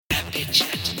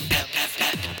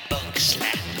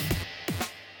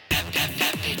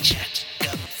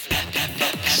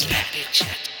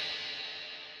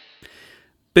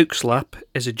Bookslap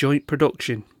is a joint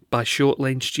production by Short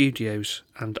Lane Studios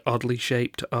and Oddly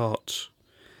Shaped Arts.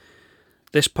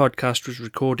 This podcast was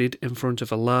recorded in front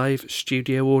of a live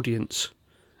studio audience,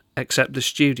 except the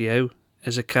studio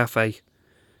is a cafe,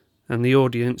 and the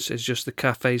audience is just the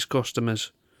cafe's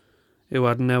customers, who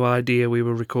had no idea we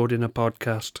were recording a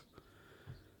podcast.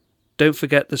 Don't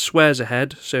forget the swears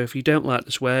ahead, so if you don't like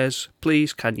the swears,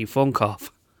 please can you funk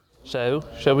off. So,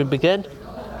 shall we begin?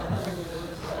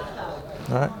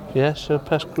 Right. Yeah, so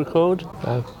press record.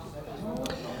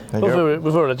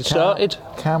 We've already started.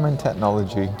 Cameron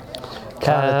Technology.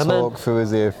 Cameron. Talk through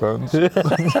his earphones.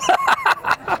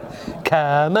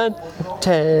 Cameron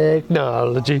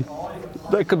Technology.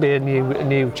 That could be a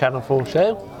new Channel 4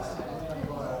 show.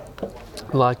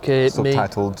 Like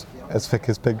Subtitled As Thick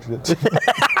as Pig Shit.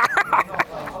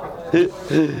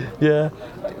 Yeah.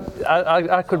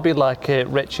 I could be like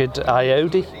Richard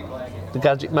Iodi, the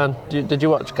Gadget Man. Did you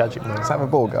watch Gadget Man? Is that the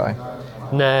bald guy?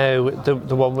 No,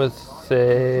 the one with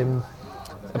a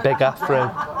big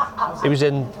afro. He was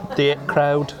in the It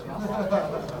Crowd.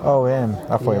 Oh, him.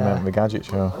 I thought you meant the Gadget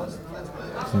Show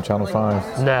from Channel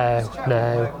 5. No.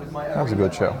 That was a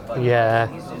good show. Yeah.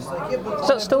 Is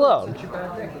that still on?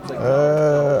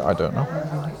 I don't know.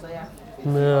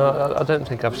 No, I don't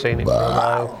think I've seen it for a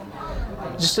while.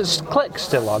 Just Click's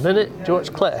still on, isn't it? Do you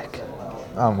watch Click?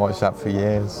 I haven't watched that for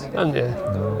years. And yeah,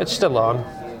 no. It's still on.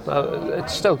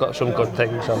 It's still got some good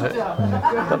things on it.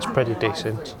 That's pretty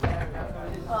decent.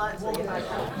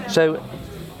 So,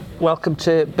 welcome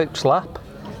to Bookslap.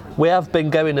 We have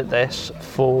been going at this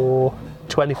for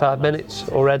 25 minutes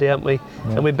already, haven't we?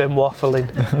 Yeah. And we've been waffling.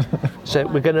 So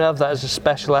we're going to have that as a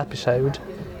special episode.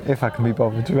 If I can be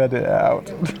bothered to edit it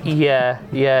out. Yeah.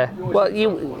 Well,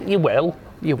 you will.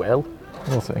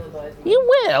 We'll see. You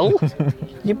will?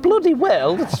 You bloody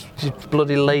will. You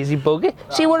bloody lazy bugger.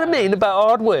 See what I mean about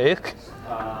hard work?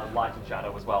 Light and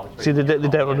shadow as well. See, they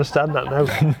don't understand that now.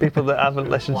 People that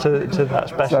haven't listened to that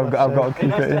special. So I've got to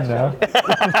keep it in now.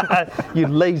 You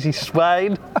lazy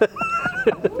swine.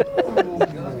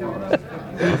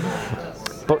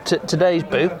 But today's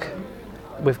book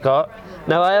we've got.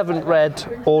 Now, I haven't read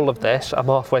all of this. I'm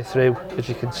halfway through, as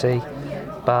you can see,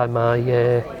 by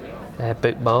my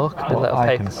bookmark. Well,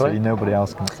 I can see, nobody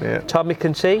else can see it. Tommy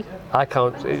can see, I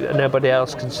can't, nobody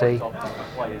else can see.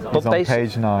 He's on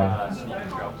page 9.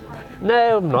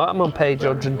 No, I'm not. I'm on page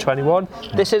 121.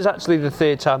 This is actually the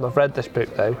third time I've read this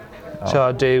book, though. Oh. So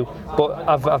I do, but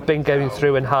I've been going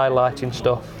through and highlighting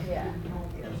stuff.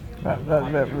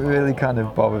 That really kind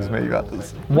of bothers me.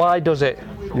 Why does it?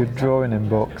 You're drawing in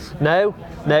books. No.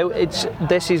 It's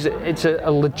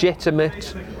a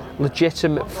legitimate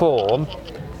form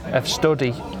of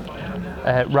study.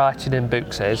 Writing in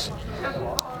books is.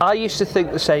 I used to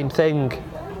think the same thing,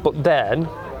 but then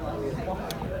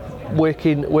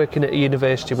working at a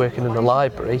university, working in a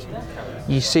library,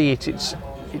 you see it's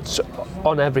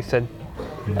on everything,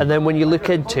 and then when you look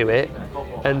into it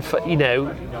and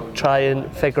try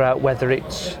and figure out whether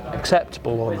it's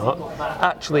acceptable or not,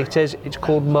 actually it's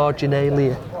called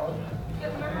marginalia.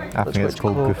 I think it's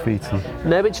called graffiti.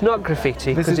 No, it's not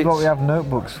graffiti. This is what we have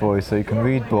notebooks for, so you can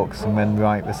read books and then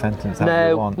write the sentence how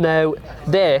you want. No,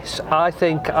 this, I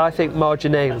think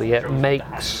marginalia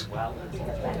makes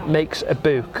a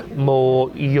book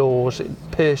more yours. It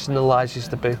personalises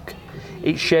the book.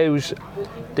 It shows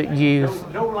that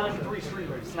you've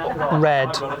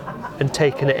read and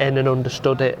taken it in and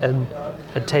understood it and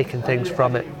taken things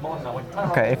from it.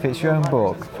 Okay, if it's your own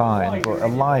book, fine, but a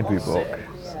library book?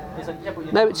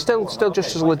 No, it's still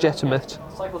just as legitimate.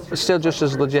 It's still just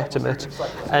as legitimate,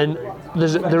 and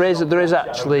there is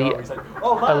actually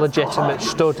a legitimate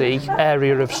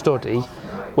area of study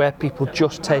where people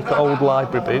just take old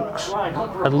library books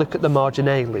and look at the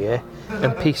marginalia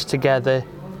and piece together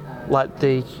like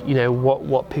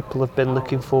what people have been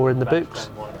looking for in the books.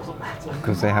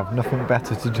 Because they have nothing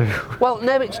better to do. Well,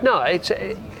 no, it's not.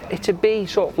 It'd be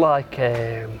sort of like.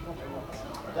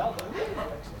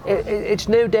 It's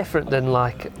no different than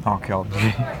like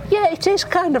archaeology. Yeah, it is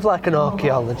kind of like an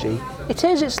archaeology. It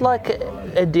is. It's like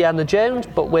Indiana Jones,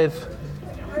 but with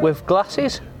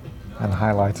glasses and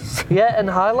highlighters. Yeah, and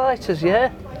highlighters.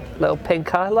 Yeah, little pink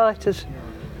highlighters.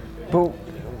 But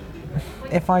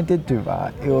if I did do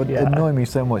that, it would annoy me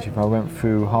so much if I went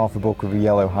through half a book with a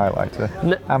yellow highlighter,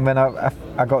 and then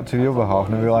I got to the other half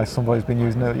and I realised somebody's been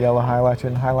using a yellow highlighter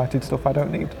and highlighted stuff I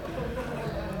don't need.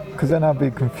 Because then I'd be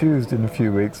confused in a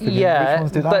few weeks. Which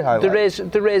ones did I highlight?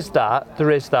 There is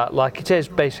that. Like, it is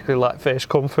basically like first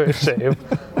come, first serve.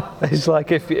 It's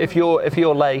like if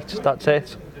you're late, that's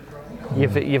it.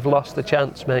 You've lost the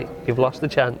chance, mate. You've lost the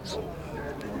chance.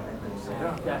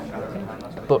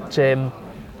 But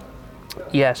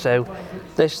yeah, so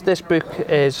this book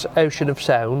is Ocean of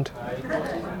Sound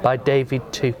by David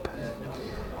Toop,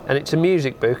 and it's a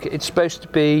music book. It's supposed to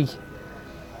be.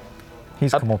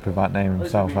 He's come up with that name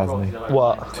himself, hasn't he?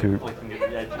 What? Toop.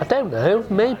 I don't know.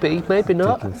 Maybe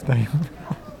not. Ridiculous name.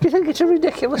 Do you think it's a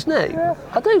ridiculous name? Yeah.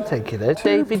 I don't think it is. Toop.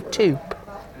 David Toop.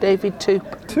 David Toop.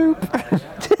 Toop.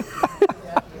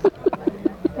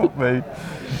 Not me.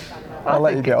 I'll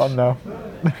let you get on now.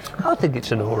 I think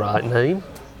it's an alright name.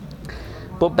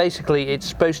 But basically it's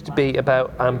supposed to be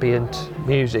about ambient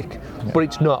music, but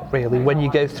it's not really. When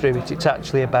you go through it, it's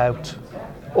actually about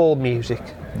all music.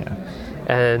 Yeah.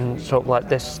 And sort of like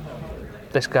this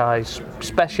guy's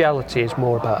speciality is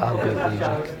more about ambient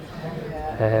music.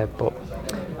 But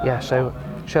yeah, so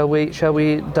shall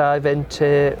we dive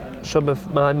into some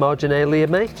of my marginalia,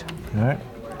 mate? Right.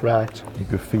 Right. You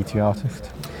graffiti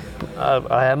artist.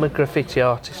 I am a graffiti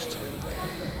artist.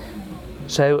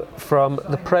 So from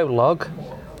the prologue,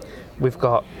 we've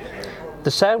got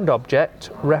the sound object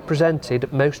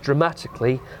represented most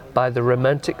dramatically by the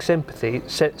romantic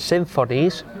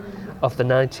symphonies of the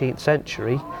 19th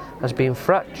century has been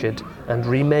fractured and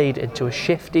remade into a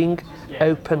shifting,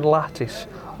 open lattice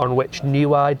on which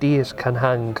new ideas can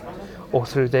hang, or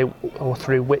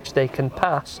through which they can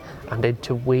pass and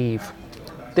interweave.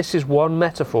 This is one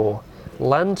metaphor.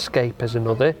 Landscape is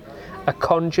another, a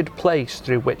conjured place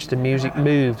through which the music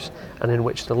moves and in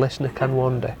which the listener can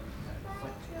wander.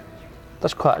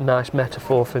 That's quite a nice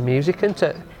metaphor for music, isn't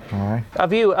it? Aye.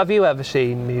 Have you ever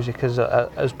seen music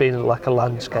as being like a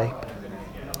landscape?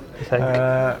 You think?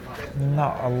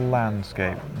 Not a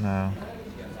landscape, no.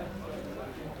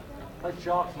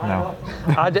 No.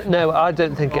 I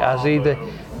don't think it has either.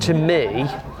 To me,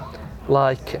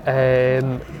 like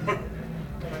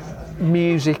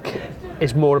music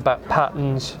is more about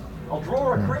patterns.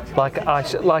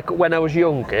 Like when I was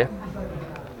younger,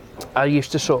 I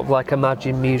used to sort of like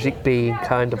imagine music being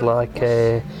kind of like,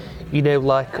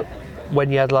 like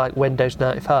when you had like Windows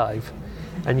 95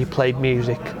 and you played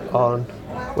music on,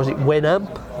 was it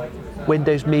Winamp?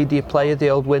 Windows Media Player, the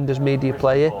old Windows Media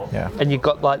Player. Yeah. And you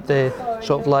got like the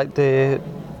sort of like the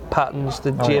patterns,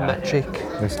 the geometric.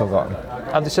 Yeah. They've still got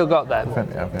them. Have they still got them? I think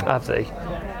they have, yeah. Have they?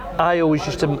 I always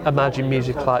used to imagine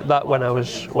music like that when I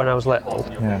was little.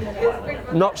 Yeah.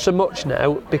 Not so much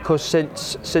now, because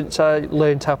since I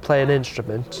learned how to play an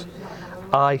instrument,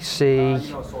 I see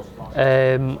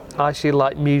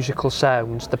like musical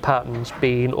sounds, the patterns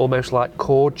being almost like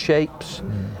chord shapes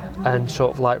and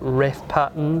sort of like riff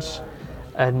patterns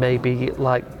and maybe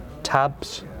like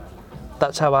tabs.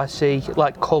 That's how I see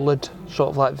like coloured sort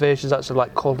of like versions. That's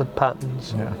like coloured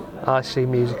patterns. Yeah. I see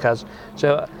music as.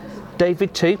 So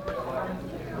David Toop,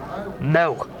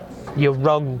 no, you're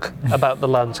wrong about the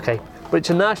landscape. But it's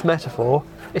a nice metaphor.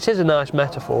 It is a nice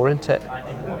metaphor, isn't it?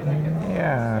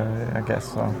 Yeah, I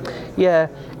guess so. Yeah,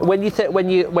 when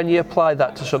you apply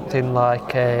that to something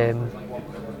like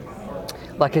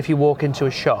if you walk into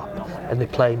a shop and they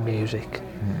play music,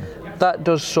 that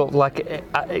does sort of like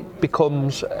it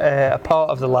becomes a part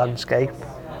of the landscape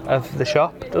of the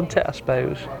shop, doesn't it? I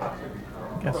suppose.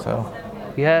 I guess so.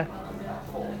 Yeah.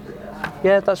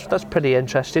 Yeah, that's pretty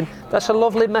interesting. That's a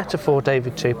lovely metaphor,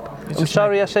 David Toop. I'm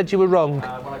sorry I said you were wrong.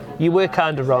 You were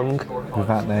kind of wrong. With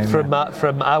that name.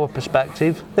 From our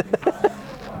perspective.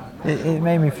 It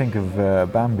made me think of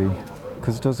Bambi,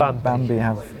 because doesn't Bambi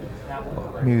have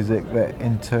music that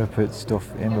interprets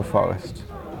stuff in the forest?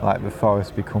 Like the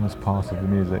forest becomes part of the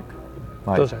music.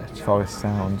 Like does it? Forest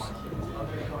sounds.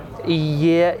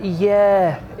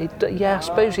 Yeah. I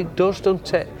suppose it does,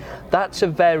 doesn't it? That's a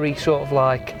very sort of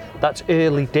like, that's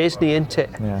early Disney, isn't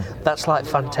it? Yeah. That's like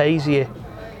Fantasia.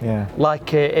 Yeah.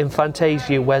 Like in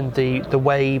Fantasia, when the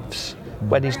waves,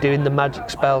 when he's doing the magic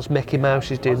spells, Mickey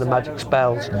Mouse is doing the magic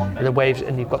spells, and the waves,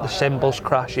 and you've got the cymbals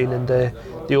crashing and the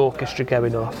orchestra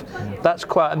going off. That's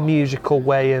quite a musical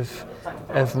way of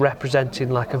representing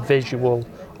like a visual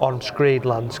on-screen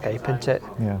landscape, isn't it?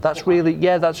 Yeah. That's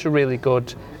a really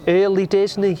good early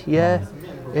Disney.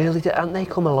 And they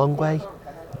come a long way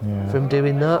from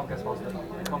doing that.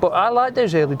 But I like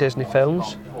those early Disney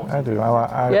films. I do.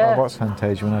 I watched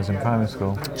Fantasia when I was in primary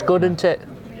school. It's good, isn't it?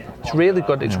 It's really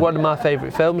good. It's one of my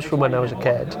favourite films from when I was a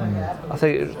kid. I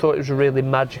thought it was a really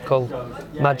magical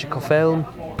film.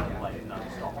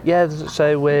 Yeah.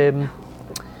 So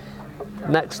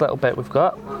next little bit we've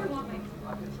got.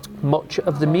 Much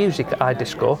of the music I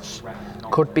discuss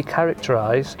could be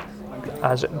characterised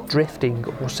as drifting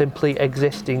or simply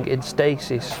existing in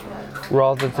stasis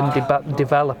rather than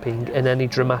developing in any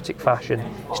dramatic fashion.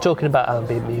 He's talking about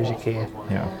ambient music here.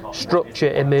 Yeah.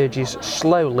 Structure emerges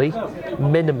slowly,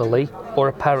 minimally, or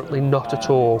apparently not at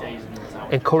all,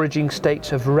 encouraging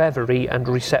states of reverie and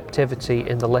receptivity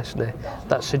in the listener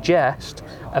that suggest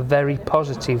a very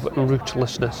positive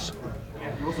rootlessness.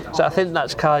 So I think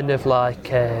that's kind of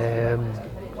like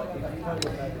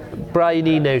Brian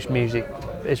Eno's music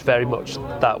is very much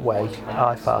that way,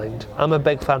 I find. I'm a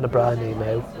big fan of Brian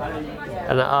Eno,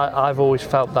 and I've always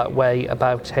felt that way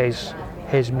about his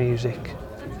music.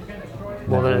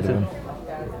 More than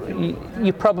anything.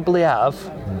 You probably have,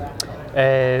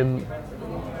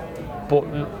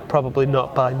 but probably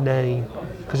not by name,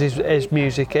 because his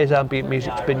ambient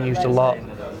music's been used a lot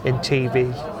in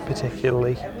TV,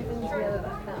 particularly.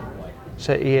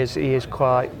 So he is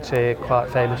quite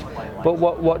famous. But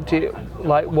what do you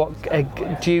like? What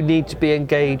do you need to be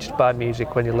engaged by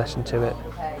music when you listen to it?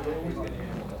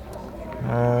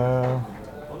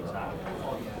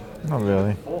 Not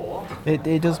really.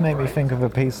 It does make me think of a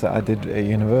piece that I did at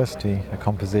university, a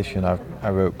composition I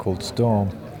wrote called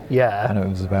Storm. Yeah. And it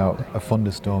was about a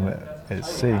thunderstorm at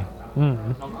sea.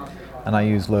 And I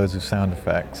used loads of sound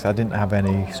effects. I didn't have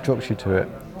any structure to it.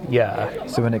 Yeah.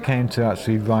 So when it came to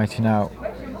actually writing out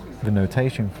the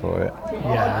notation for it,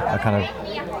 yeah, I kind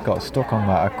of got stuck on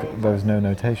that. There was no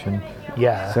notation.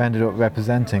 Yeah. So I ended up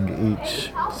representing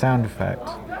each sound effect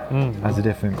as a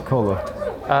different colour.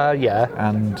 Yeah.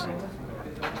 And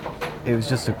it was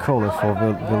just a colour for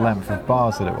the length of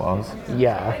bars that it was.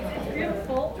 Yeah.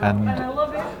 And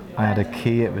I had a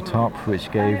key at the top which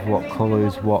gave what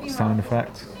colours what sound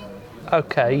effect.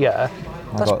 Okay, yeah.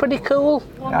 That's pretty cool.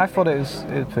 I thought it was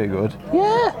pretty good.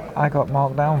 Yeah. I got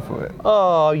marked down for it.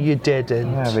 Oh, you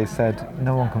didn't? Yeah, they said,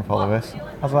 no one can follow this.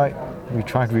 I was like, we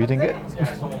tried reading it.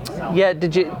 Yeah,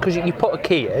 did you? Because you put a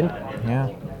key in.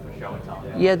 Yeah.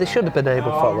 Yeah, they should have been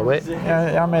able to follow it.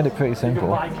 Yeah, I made it pretty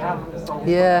simple.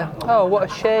 Yeah. Oh, what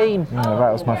a shame. Yeah,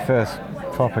 that was my first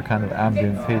proper kind of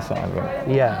ambient piece that I wrote.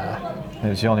 Yeah. It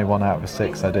was the only one out of the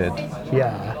 6 I did.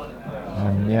 Yeah.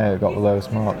 And yeah, it got the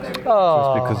lowest marks.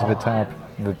 Oh. Just because of the tab,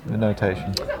 the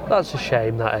notation. That's a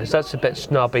shame, that is. That's a bit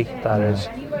snobby, that is.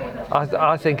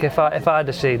 I think if I'd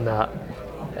have seen that,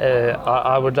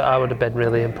 I would have been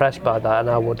really impressed by that, and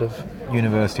I would have.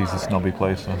 University's a snobby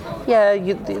place, though. Yeah,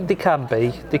 they can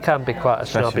be. They can be quite a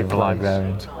especially snobby the place.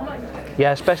 Librarians.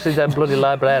 Yeah, especially them bloody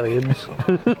librarians.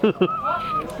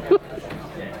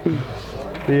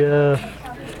 Yeah.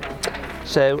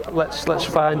 So let's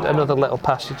find another little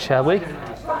passage, shall we?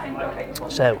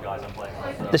 So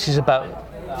this is about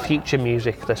future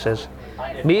music. This is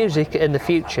music in the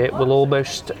future will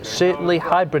almost certainly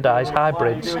hybridize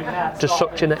hybrids to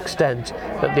such an extent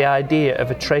that the idea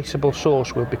of a traceable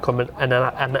source will become an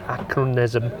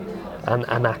anachronism. An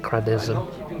anachronism.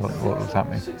 What does that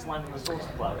mean?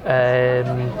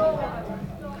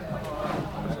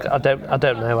 I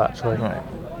don't know actually. Right.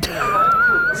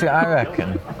 See, I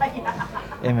reckon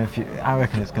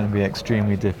it's going to be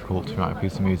extremely difficult to write a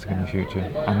piece of music in the future,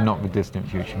 and not the distant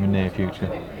future, the near future.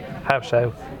 How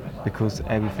so? Because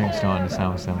everything's starting to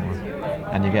sound similar,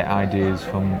 and you get ideas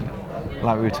from,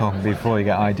 like we were talking before, you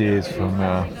get ideas from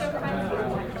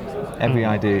every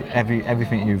idea,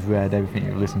 everything you've read, everything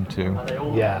you've listened to.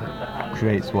 Yeah.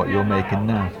 Creates what you're making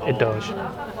now. It does.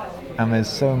 And there's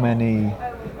so many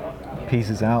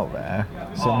pieces out there,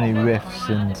 so many riffs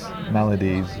and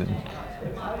melodies, and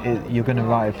you're going to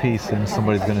write a piece and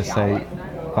somebody's going to say,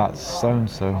 that's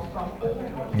so-and-so.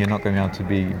 You're not going to be able to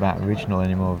be that original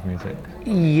anymore with music.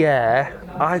 Yeah,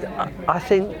 I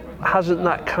think, hasn't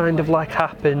that kind of like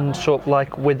happened sort of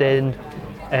like within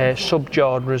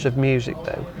subgenres of music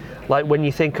though? Like when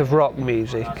you think of rock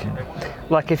music,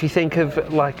 like if you think of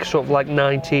like sort of like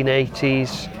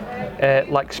 1980s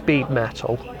like speed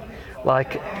metal,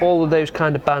 like all of those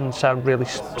kind of bands sound really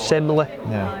similar.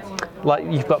 Yeah. Like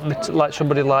you've got like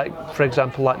somebody like, for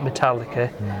example, like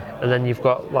Metallica, and then you've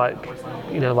got like,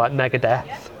 you know, like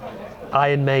Megadeth,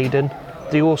 Iron Maiden.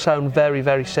 They all sound very,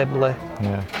 very similar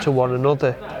to one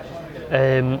another.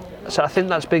 So I think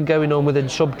that's been going on within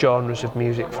subgenres of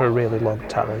music for a really long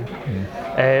time.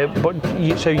 But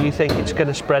so you think it's going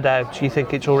to spread out? You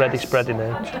think it's already spreading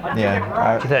out?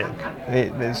 Yeah. Do you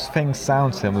think? Things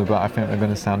sound similar, but I think they're going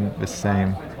to sound the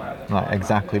same, like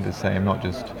exactly the same, not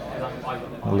just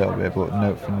a little bit, but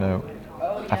note for note.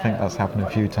 I think that's happened a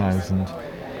few times, and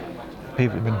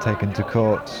people have been taken to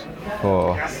court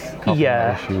for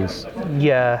copyright issues.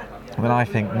 Yeah. I mean, I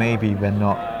think maybe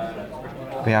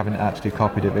they haven't actually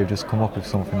copied it, they've just come up with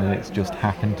something and it's just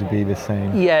happened to be the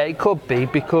same. Yeah, it could be,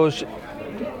 because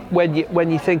when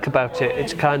you think about it,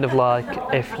 it's kind of like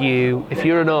if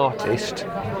you're an artist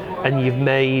and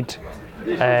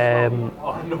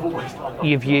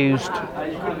you've used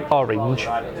orange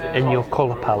in your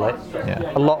colour palette.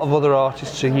 Yeah. A lot of other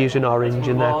artists are using orange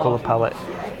in their colour palette.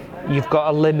 You've got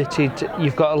a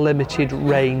limited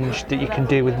range that you can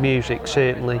do with music.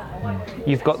 Certainly,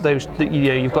 you've got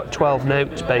you've got 12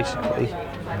 notes basically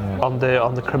on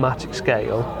the chromatic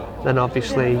scale, then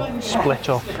obviously split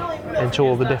up into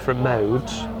all the different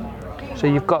modes. So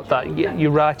you've got that.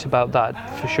 You're right about that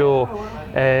for sure.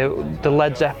 The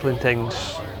Led Zeppelin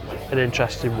thing's an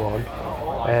interesting one,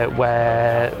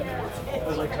 where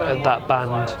that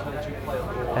band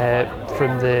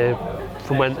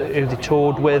who they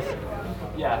toured with,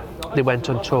 they went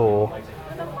on tour.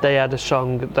 They had a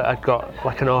song that had got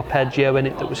like an arpeggio in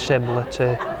it that was similar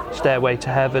to Stairway to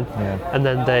Heaven, and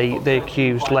then they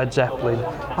accused Led Zeppelin,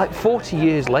 like 40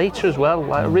 years later as well,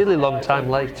 like a really long time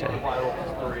later,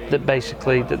 that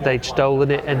basically that they'd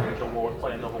stolen it. And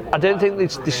I don't think they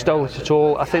stole it at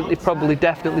all. I think they probably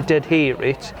definitely did hear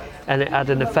it, and it had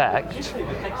an effect,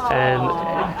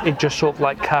 and it just sort of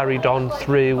like carried on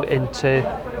through into,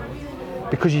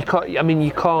 because you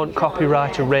can't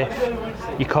copyright a riff,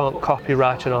 you can't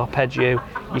copyright an arpeggio,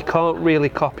 you can't really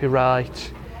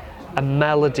copyright a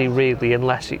melody really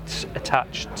unless it's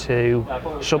attached to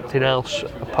something else,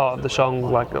 a part of the song,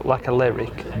 like a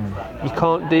lyric. You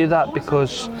can't do that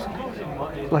because,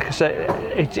 like I said,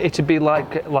 it'd be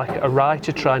like a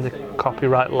writer trying to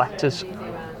copyright letters.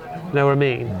 You know what I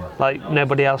mean? Like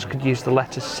nobody else could use the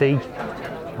letter C.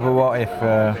 Well, what if,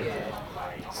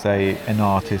 say, an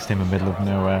artist in the middle of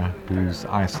nowhere who's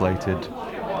isolated,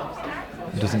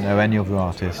 doesn't know any other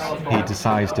artists, he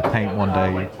decides to paint one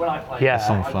day a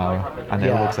sunflower, and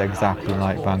it looks exactly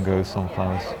like Van Gogh's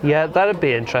sunflowers. Yeah, that'd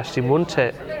be interesting, wouldn't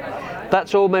it?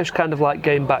 That's almost kind of like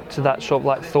going back to that sort of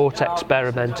like thought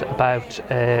experiment about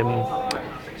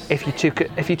if you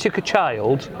took a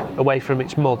child away from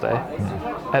its mother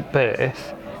at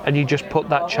birth, and you just put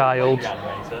that child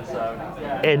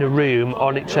in a room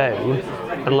on its own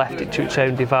and left it to its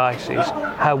own devices,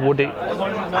 how would it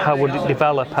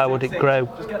develop? How would it grow?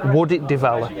 Would it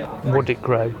develop? Would it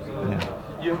grow? Yeah.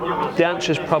 The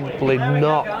answer is probably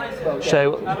not.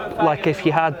 So, like if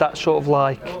you had that sort of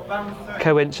like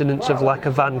coincidence of like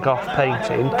a Van Gogh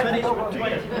painting,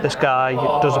 this guy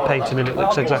does a painting and it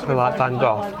looks exactly like Van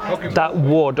Gogh, that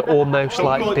would almost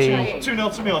like be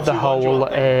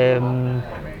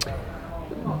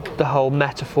the whole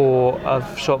metaphor of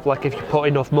sort of like if you put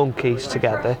enough monkeys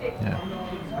together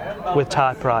with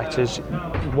typewriters,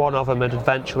 one of them would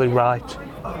eventually write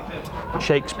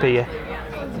Shakespeare.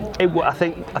 I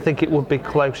think it would be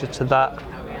closer to that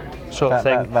sort of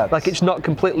thing. Like it's not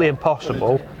completely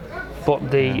impossible, but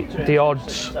the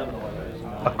odds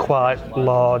are quite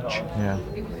large. Yeah.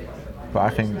 But I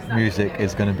think music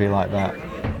is going to be like that,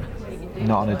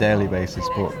 not on a daily basis,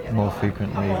 but more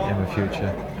frequently in the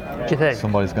future. Do you think?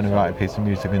 Somebody's going to write a piece of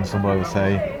music and somebody will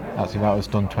say, actually that was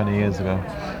done 20 years ago.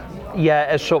 Yeah,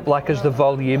 as sort of like as the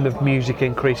volume of music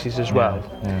increases as well.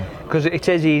 Because it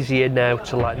is easier now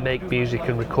to like make music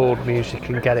and record music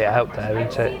and get it out there,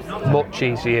 isn't it? Much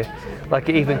easier. Like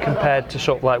even compared to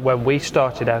sort of like when we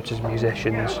started out as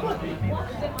musicians,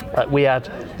 like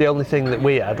the only thing that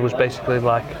we had was basically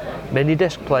like mini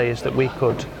disc players that we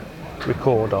could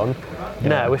record on.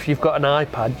 Now, if you've got an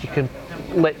iPad, you can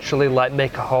literally like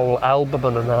make a whole album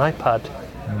on an iPad.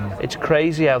 It's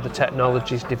crazy how the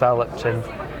technology's developed and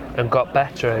got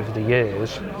better over the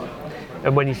years.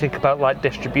 And when you think about like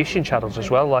distribution channels as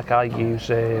well, like I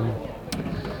use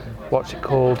what's it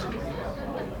called?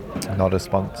 Not a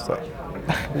sponsor.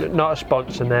 Not a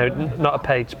sponsor now, not a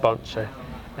paid sponsor.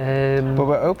 But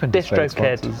we're open to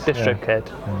DistroKid.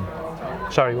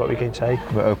 Sorry, what were you going to say?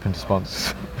 We're open to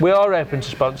sponsors. We are open to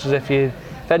sponsors. If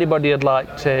anybody would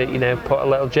like to, put a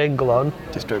little jingle on.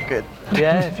 DistroKid.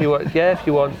 Yeah, if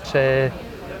you want,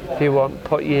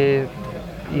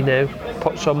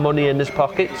 put some money in his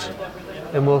pockets,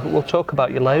 and we'll talk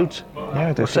about your loads.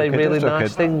 Yeah, we'll say really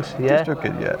nice things. Yeah.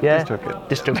 DistroKid, yeah.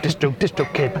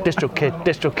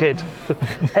 DistroKid.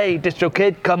 Hey,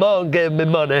 DistroKid, come on, give me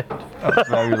money. That's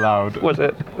very loud. Was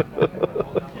it?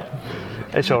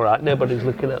 It's all right. Nobody's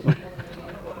looking at me.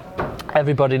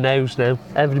 Everybody knows now.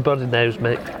 Everybody knows,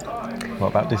 mate. What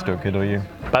about DistroKid or you?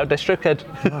 About DistroKid.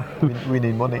 we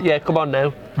need money. Yeah, come on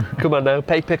now. Come on now.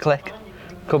 Pay per click.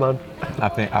 Come on. I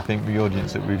think the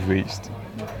audience that we've reached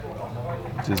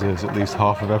deserves at least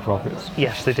half of their profits.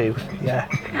 Yes, they do. Yeah.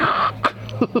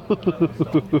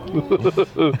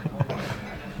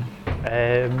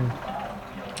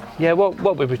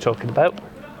 What were we talking about?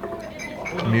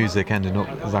 Music ending up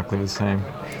exactly the same.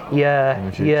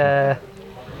 Yeah.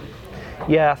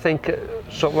 I think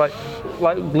sort of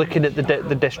like looking at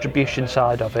the distribution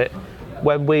side of it.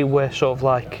 When we were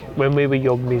when we were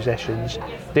young musicians,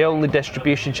 the only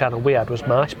distribution channel we had was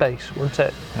MySpace, wasn't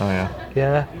it? Oh yeah.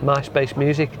 Yeah, MySpace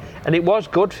Music, and it was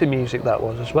good for music, that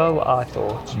was as well. I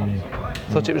thought.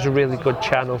 Thought it was a really good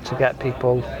channel to get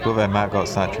people. But then Matt got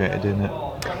saturated, didn't it?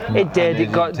 It did.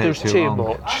 And There's too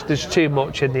much. There's too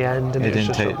much in the end. And it didn't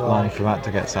just take long for that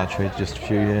to get saturated. Just a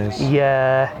few years.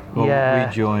 Yeah. Well, yeah.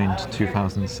 we joined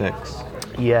 2006.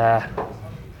 Yeah.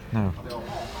 No.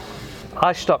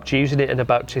 I stopped using it in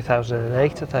about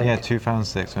 2008, I think. Yeah,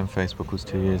 2006 when Facebook was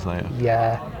 2 years later.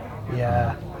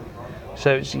 Yeah.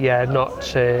 So it's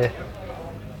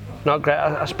not great.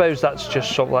 I suppose that's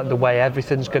just sort of like the way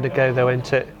everything's going to go, though,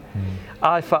 isn't it?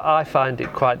 I find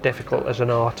it quite difficult as an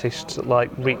artist,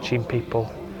 like reaching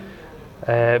people,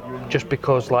 just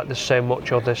because like there's so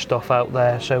much other stuff out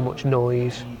there, so much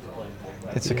noise.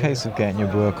 It's a case of getting your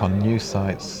work on news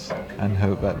sites and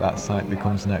hope that site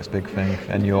becomes the next big thing,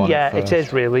 and you're on it first. It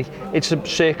is really. It's a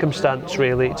circumstance,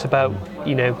 really. It's about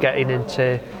getting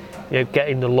into,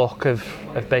 getting the luck of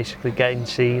basically getting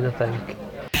seen, I think.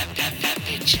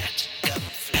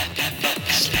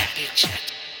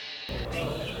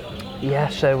 Yeah,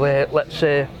 so let's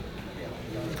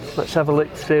have a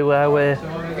look through our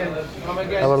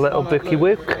little bookie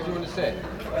wook.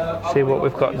 See what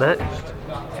we've got next.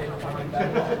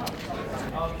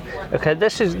 Okay,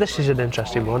 this is an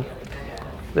interesting one.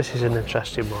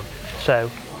 So,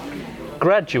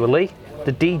 gradually,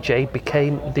 the DJ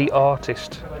became the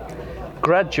artist.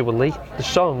 Gradually, the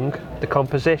song, the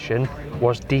composition,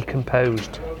 was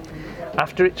decomposed.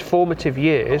 After its formative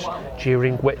years,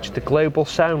 during which the global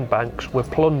sound banks were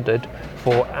plundered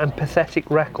for empathetic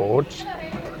records,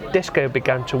 disco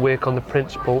began to work on the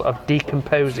principle of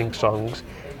decomposing songs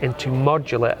into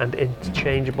modular and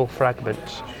interchangeable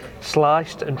fragments,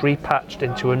 sliced and repatched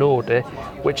into an order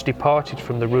which departed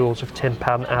from the rules of Tin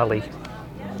Pan Alley.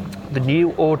 The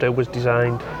new order was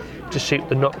designed to suit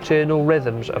the nocturnal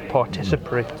rhythms of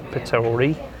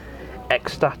participatory,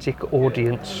 ecstatic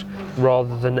audience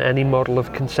rather than any model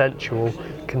of consensual,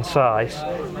 concise,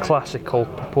 classical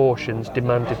proportions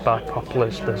demanded by pop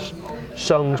listeners.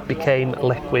 Songs became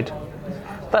liquid.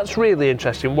 That's really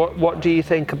interesting. What do you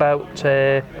think about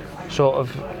sort of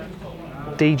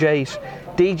DJs?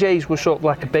 DJs were sort of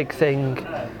like a big thing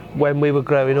when we were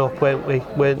growing up,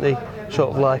 weren't they?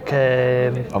 Sort of like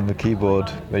on the keyboard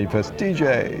where you press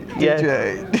DJ,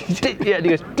 DJ. Yeah, and he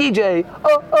goes DJ.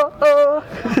 Oh.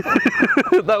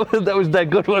 that was their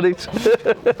good one.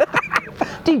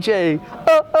 DJ.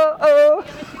 Oh.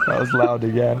 That was loud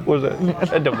again. Was it?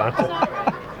 It don't matter.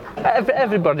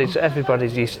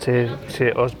 Everybody's used to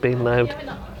us being loud.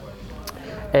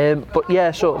 But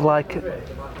yeah, sort of like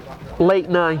late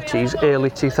 90s, early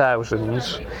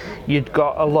 2000s, you'd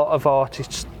got a lot of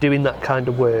artists doing that kind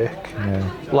of work. Yeah.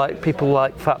 Like people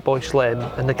like Fatboy Slim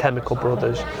and the Chemical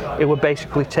Brothers, who were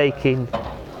basically taking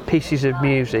pieces of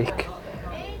music,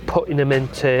 putting them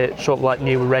into sort of like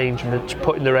new arrangements,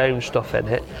 putting their own stuff in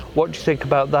it. What do you think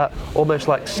about that? Almost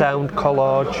like sound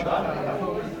collage.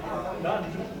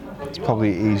 It's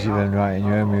probably easier than writing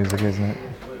your own music, isn't it?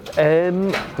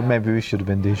 But maybe we should have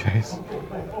been DJs.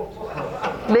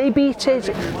 Maybe it is.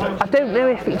 I don't know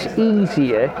if it's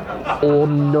easier or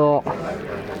not.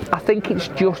 I think it's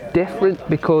just different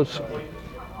because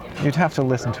you'd have to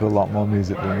listen to a lot more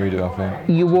music than we do, I think.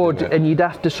 You would, and you'd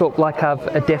have to sort of like have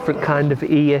a different kind of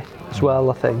ear as well,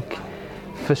 I think,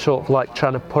 for sort of like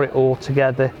trying to put it all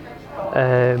together.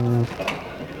 And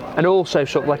also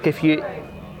sort of like if you're,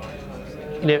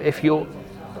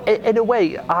 in a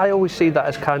way, I always see that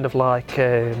as kind of like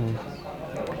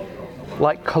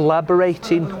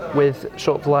collaborating with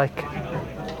sort of like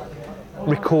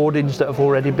recordings that have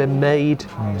already been made.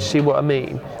 See what I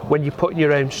mean? When you're putting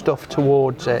your own stuff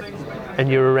towards it and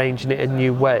you're arranging it in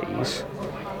new ways,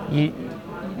 you're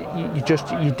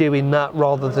doing that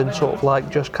rather than sort of like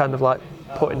just kind of like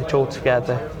putting it all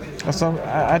together. So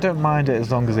I don't mind it as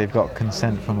long as they've got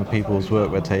consent from the people's work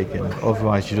we're taking.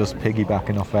 Otherwise, you're just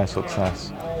piggybacking off their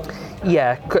success.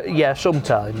 Yeah.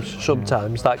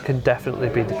 Sometimes that can definitely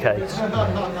be the case.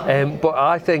 But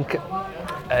I think,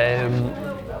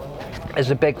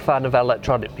 as a big fan of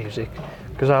electronic music,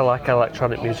 because I like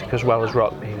electronic music as well as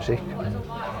rock music,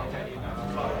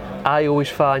 I always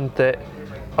find that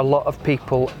a lot of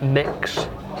people mix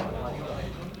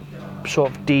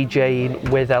sort of DJing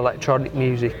with electronic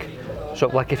music.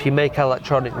 Sort of like if you make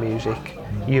electronic music,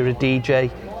 you're a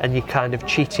DJ and you're kind of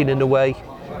cheating in a way,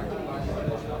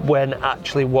 when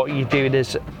actually what you're doing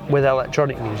is, with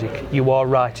electronic music, you are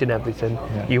writing everything,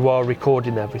 you are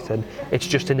recording everything. It's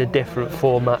just in a different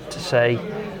format to say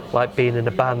like being in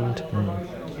a band.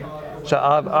 So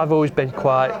I've always been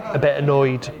quite a bit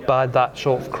annoyed by that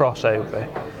sort of crossover,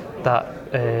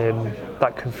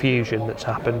 that confusion that's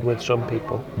happened with some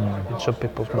people, in some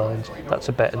people's minds. That's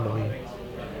a bit annoying.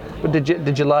 But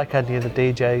did you like any of the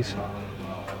DJs?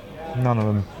 None of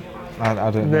them.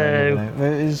 I don't know.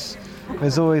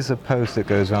 There's always a post that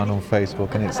goes around on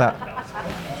Facebook, and it's that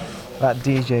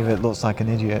DJ that looks like an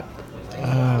idiot,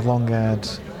 long-haired.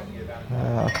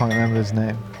 I can't remember his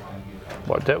name.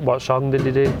 What song did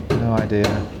he do? No idea.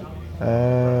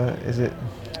 Is it?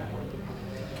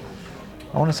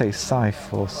 I want to say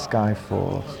Scythe or Skype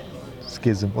or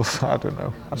Schism or I don't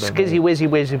know. Skizzy Wizzy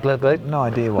Wizzy blah blah. No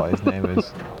idea what his name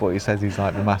is, but he says he's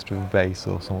like the master of the bass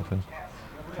or something.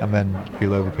 And then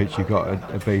below the pitch you got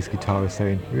a bass guitarist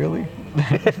saying, "Really?"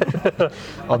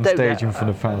 On stage in front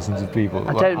of thousands of people.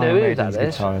 I don't know who that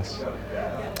is. Guitarist.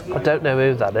 I don't know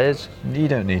who that is. You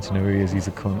don't need to know who he is. He's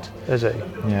a cunt. Is he?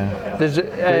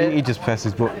 Yeah. He just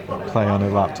presses play on a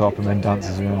laptop and then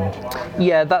dances around.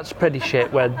 Yeah, that's pretty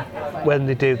shit when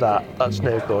they do that. That's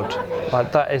no good.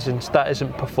 Like that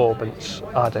isn't performance.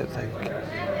 I don't think.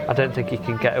 I don't think he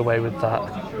can get away with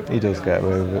that. He does get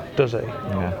away with it. Does he?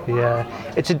 Yeah.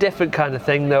 Yeah. It's a different kind of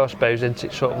thing though, I suppose, isn't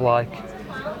it? Sort of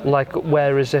like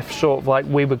whereas if sort of like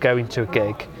we were going to a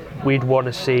gig, we'd want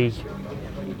to see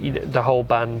the whole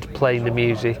band playing the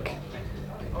music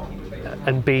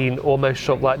and being almost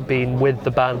sort of like being with the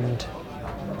band,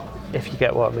 if you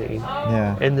get what I mean.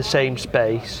 Yeah. In the same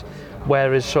space.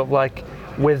 Whereas sort of like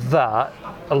with that,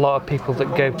 a lot of people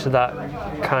that go to that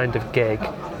kind of gig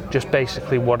just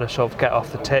basically want to sort of get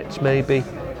off the tits maybe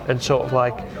and sort of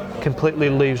like completely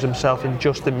lose themselves in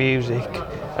just the music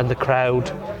and the crowd,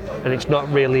 and it's not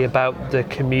really about the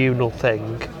communal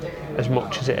thing as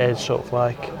much as it is sort of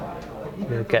like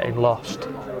getting lost.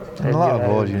 And a lot of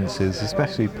audiences,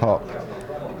 especially pop,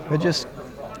 they're just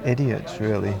idiots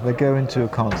really. They go into a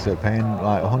concert paying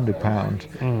like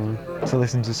 £100 to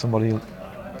listen to somebody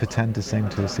pretend to sing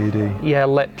to a CD. Yeah,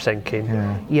 lip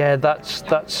syncing. Yeah, that's.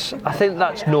 I think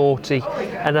that's naughty,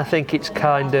 and I think it's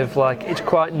kind of like it's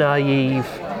quite naive,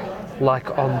 like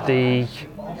on the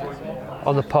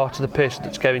part of the person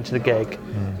that's going to the gig,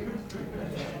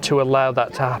 to allow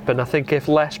that to happen. I think if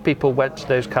less people went to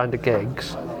those kind of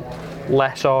gigs,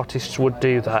 less artists would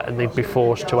do that, and they'd be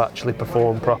forced to actually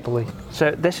perform properly. So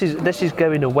this is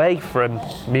going away from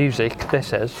music.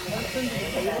 This is.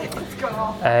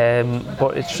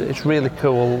 But it's really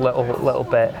cool little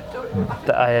bit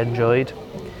that I enjoyed.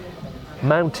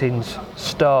 Mountains,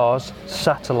 stars,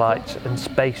 satellites and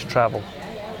space travel,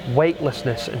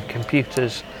 weightlessness and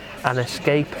computers, an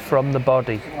escape from the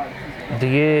body.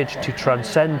 The urge to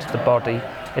transcend the body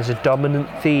is a dominant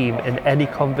theme in any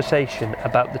conversation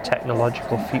about the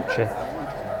technological future.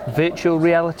 Virtual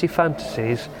reality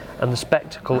fantasies and the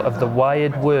spectacle of the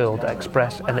wired world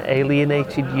express an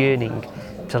alienated yearning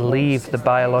to leave the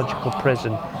biological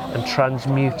prison and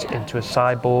transmute into a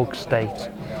cyborg state.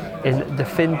 In the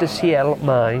fin de ciel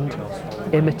mind,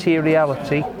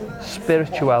 immateriality,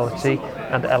 spirituality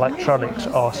and electronics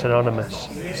are synonymous.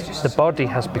 The body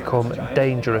has become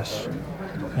dangerous.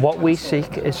 What we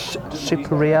seek is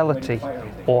superreality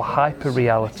or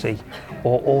hyperreality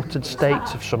or altered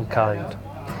states of some kind.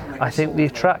 I think the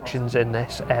attractions in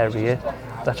this area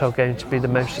that are going to be the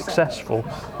most successful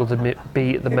will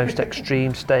be the most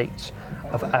extreme states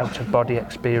of out-of-body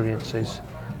experiences.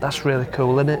 That's really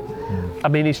cool, isn't it? I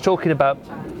mean, he's talking about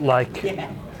like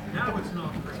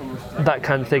that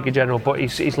kind of thing in general, but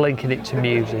he's linking it to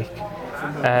music,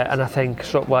 and I think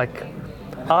sort of like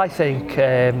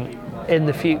in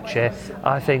the future,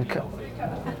 I think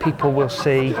people will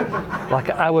see like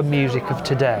our music of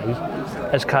today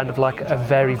as kind of like a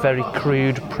very, very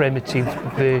crude, primitive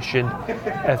version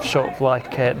of sort of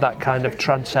like that kind of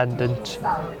transcendent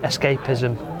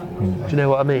escapism. Do you know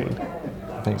what I mean?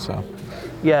 I think so.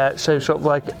 Yeah, so sort of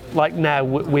like now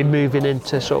we're moving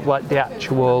into sort of like the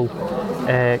actual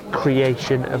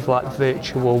creation of like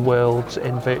virtual worlds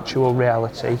in virtual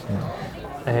reality,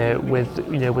 with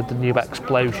the new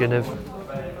explosion of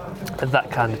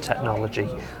that kind of technology.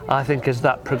 I think as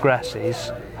that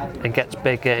progresses and gets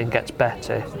bigger and gets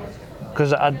better,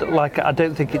 because I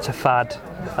don't think it's a fad.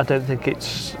 I don't think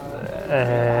it's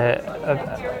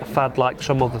a fad like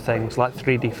some other things, like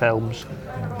 3D films.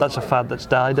 That's a fad that's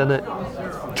died, isn't it?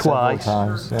 Twice.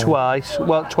 Times, yeah. Twice.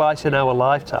 Well, twice in our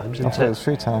lifetimes, isn't it? It's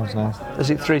 3 times now. Is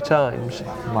it 3 times?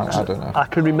 I don't know. I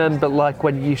can remember like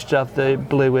when you used to have the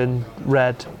blue and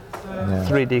red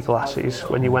 3D glasses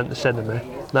when you went to the cinema.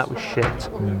 That was shit.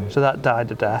 So that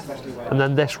died a death. And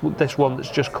then this one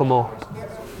that's just come up,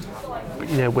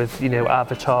 with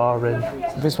Avatar and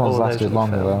This one's all those lasted other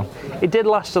longer films. though. It did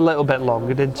last a little bit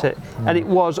longer, didn't it? And it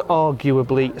was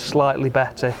arguably slightly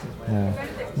better, Yeah.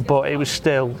 but it was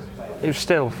still a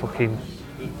fucking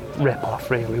rip-off,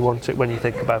 really, wasn't it, when you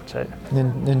think about it?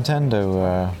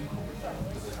 Nintendo,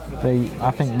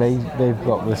 I think they've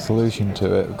got the solution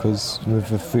to it, because with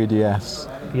the 3DS,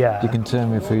 Yeah. you can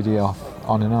turn the 3D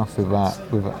on and off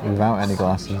without any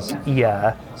glasses.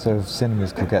 Yeah, So if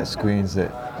cinemas could get screens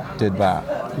that did that,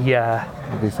 yeah,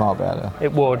 it'd be far better.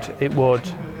 it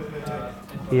would.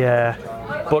 Yeah,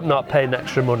 but not paying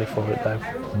extra money for it, though.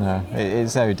 No,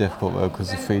 it's very difficult though, because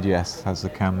the 3DS has the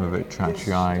camera that tracks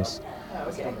your eyes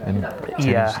and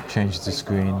changes the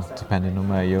screen depending on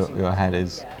where your head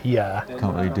is. Yeah. You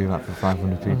can't really do that for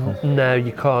 500 people. No,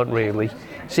 you can't really.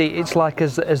 See, it's like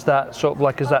as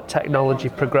that technology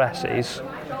progresses,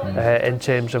 in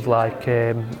terms of like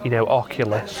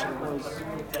Oculus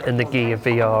and the Gear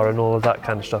VR and all of that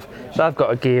kind of stuff. So I've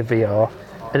got a Gear VR,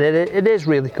 and it is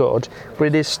really good, but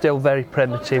it is still very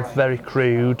primitive, very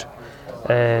crude.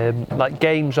 Like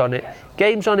games on it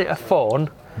are fun,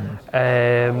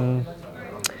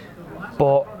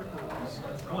 but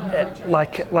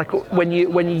like when you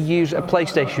use a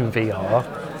PlayStation VR,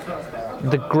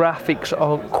 the graphics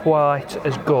aren't quite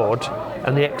as good,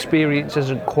 and the experience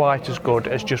isn't quite as good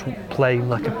as just playing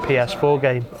like a PS4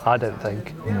 game. I don't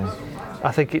think.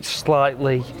 I think it's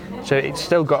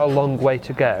still got a long way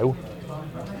to go.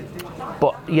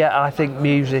 But yeah, I think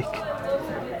music,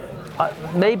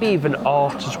 maybe even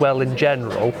art as well in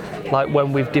general, like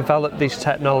when we've developed these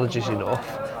technologies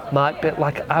enough, might be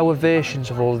like our versions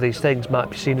of all of these things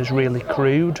might be seen as really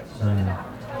crude,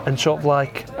 and sort of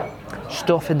like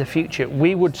stuff in the future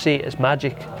we would see it as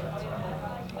magic.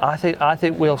 I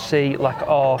think we'll see like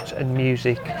art and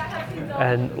music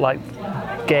and like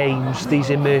games, these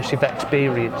immersive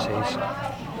experiences.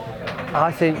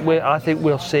 I think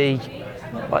we'll see,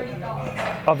 like,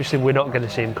 obviously we're not going to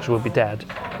see them because we'll be dead,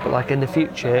 but like in the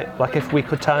future, like if we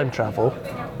could time travel,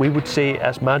 we would see it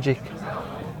as magic.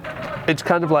 It's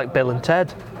kind of like Bill and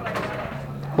Ted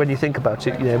when you think about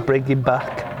it, bringing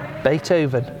back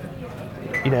Beethoven,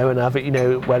 and have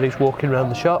it, where he's walking around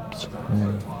the shops.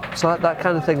 It's like that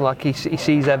kind of thing, like he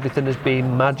sees everything as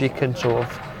being magic and sort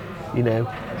of,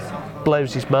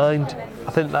 blows his mind.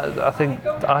 I think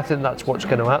that's what's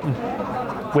going to happen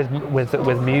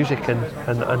with music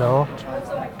and art.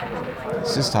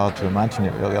 It's just hard to imagine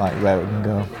it really, like where it can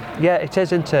go. Yeah, it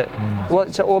is, isn't it? Well,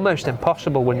 it's almost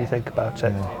impossible when you think about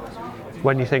it.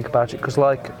 When you think about it, because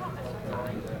like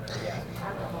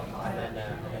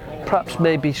perhaps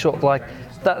maybe sort of like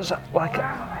that's like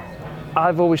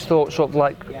I've always thought sort of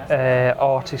like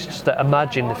artists that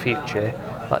imagine the future,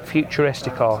 like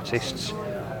futuristic artists,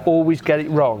 always get it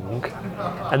wrong,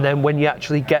 and then when you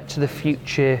actually get to the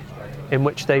future in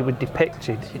which they were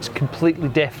depicted, it's completely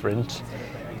different,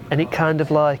 and it kind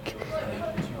of like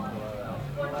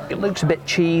it looks a bit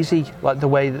cheesy, like the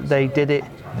way that they did it.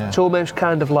 It's almost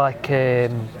kind of like the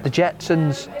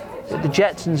Jetsons. The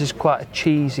Jetsons is quite a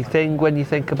cheesy thing when you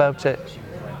think about it,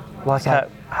 like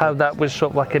how that was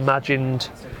sort of like imagined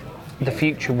the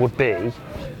future would be.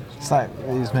 It's like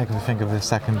it's making me think of the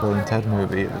second Bill and Ted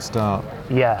movie at the start,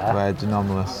 where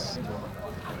Denomulus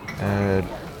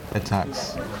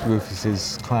attacks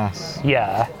Rufus's class,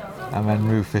 and then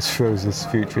Rufus throws this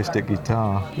futuristic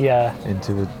guitar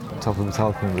into the top of the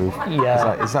telephone booth. It's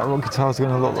like, is that what guitar's going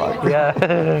to look like?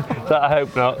 That I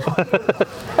hope not.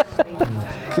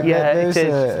 There's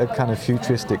a kind of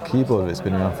futuristic keyboard that's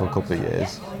been around for a couple of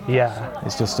years.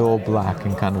 It's just all black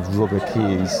and kind of rubber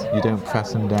keys. You don't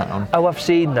press them down. Oh, I've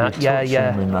seen that. You touch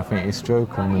them and I think you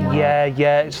stroke them. And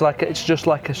It's just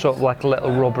like a sort of like a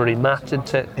little rubbery mat,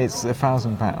 isn't it? It's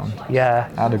 £1,000.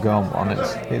 I'd have gone one.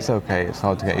 It's okay. It's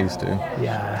hard to get used to.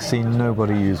 I've seen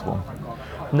nobody use one.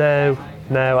 No,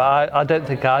 I don't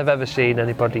think I've ever seen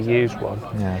anybody use one.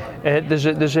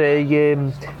 There's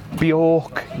a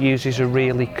Bjork uses a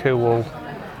really cool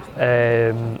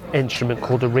instrument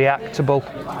called a reactable,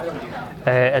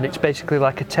 and it's basically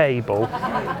like a table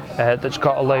that's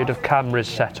got a load of cameras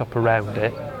set up around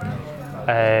it,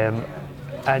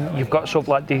 and you've got sort of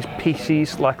like these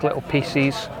pieces, like little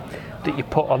pieces that you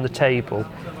put on the table,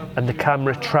 and the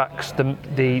camera tracks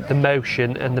the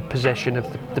motion and the position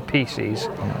of the pieces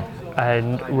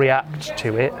and reacts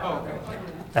to it,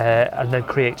 and then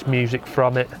creates music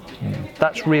from it.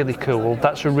 That's really cool.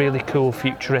 That's a really cool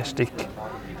futuristic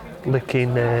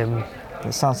looking.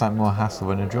 It sounds like more hassle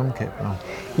than a drum kit, though.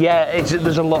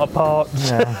 There's a lot of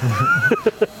parts.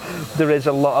 There is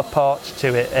a lot of parts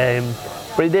to it,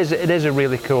 but it is a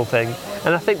really cool thing.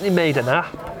 And I think they made an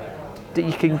app that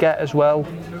you can get as well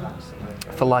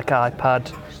for like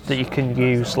iPad that you can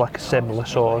use like a similar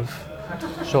sort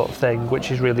of thing, which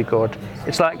is really good.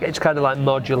 It's kind of like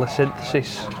modular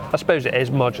synthesis. I suppose it is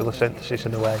modular synthesis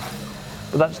in a way,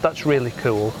 but that's really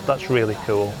cool. That's really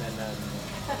cool.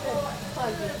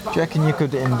 Do you reckon you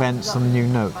could invent some new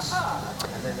notes?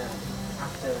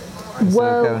 Instead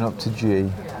of going up to G,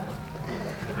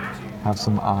 have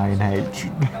some I and H.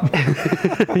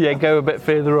 Yeah, go a bit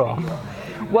further off.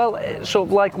 Well, sort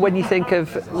of like when you think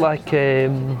of like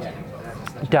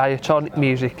diatonic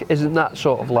music, isn't that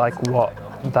sort of like what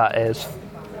that is?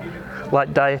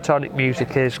 Like diatonic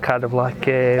music is kind of like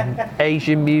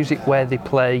Asian music where they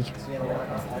play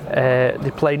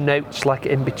notes like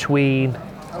in between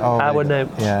our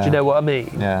notes. Yeah. Do you know what I mean?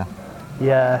 Yeah.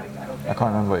 Yeah. I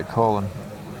can't remember what you call them.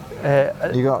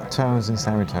 You got tones and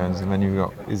semitones, and then you've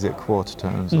got, is it quarter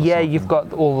tones? Yeah, something? you've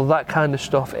got all of that kind of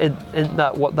stuff. Isn't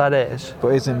that what that is? But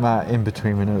isn't that in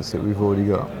between the notes that we've already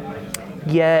got?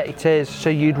 Yeah, it is.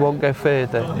 So you'd want go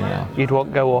further. Yeah. You'd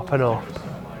want go up and up.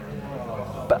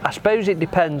 But I suppose it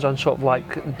depends on sort of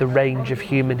like the range of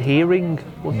human hearing,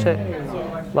 wouldn't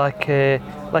it?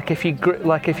 Like if you grew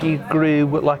like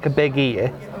a big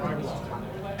ear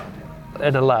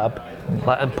in a lab,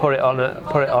 like and put it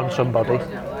on somebody.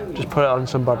 Just put it on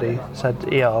somebody. Said,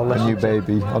 "Yeah, I'll listen." A new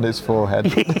baby on its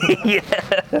forehead. Yeah.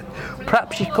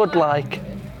 Perhaps you could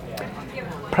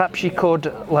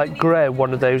grow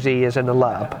one of those ears in a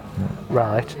lab,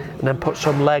 right? And then put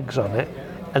some legs on it,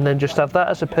 and then just have that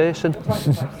as a person. Do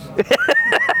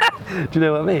you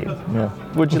know what I mean? Yeah.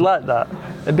 Would you like that?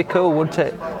 It'd be cool, wouldn't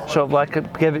it? Sort of like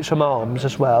give it some arms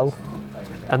as well,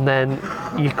 and then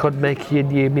you could make your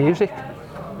new music.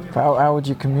 How would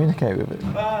you communicate with it?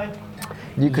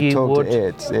 You could talk to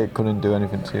it. It couldn't do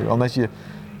anything to you, unless you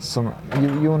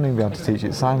wouldn't even be able to teach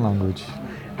it sign language.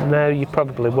 No, you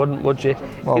probably wouldn't, would you?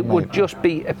 Well, it would just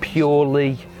be a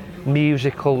purely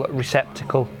musical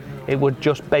receptacle. It would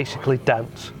just basically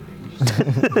dance.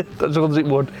 That's all it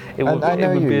would. It would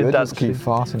be a dance. Just keep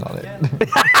farting on it.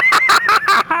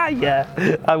 Yeah,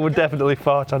 I would definitely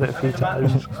fart on it a few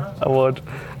times. I would.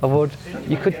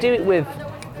 You could do it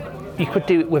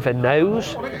with a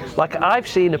nose. Like I've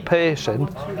seen a person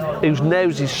whose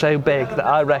nose is so big that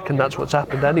I reckon that's what's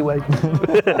happened anyway.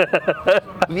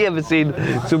 Have you ever seen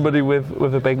somebody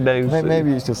with a big nose?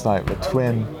 Maybe it's just like a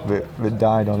twin that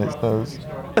died on its nose.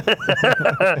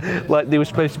 Like they were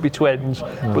supposed to be twins,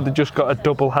 but they just got a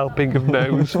double helping of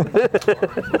nose.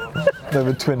 No,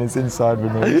 the twin is inside the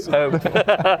nose.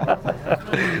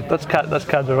 That's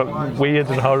kind of weird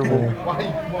and horrible.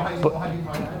 But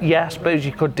yeah, I suppose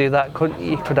you could do that, couldn't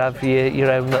you? You could have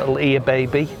your own little ear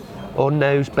baby, or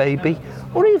nose baby,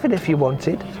 or even if you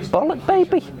wanted, bollock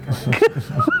baby.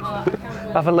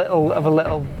 have a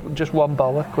little, just one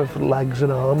bollock with legs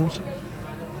and arms.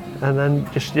 And then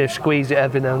just squeeze it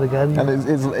every now and again. And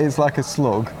it's like a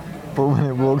slug, but when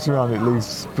it walks around, it leaves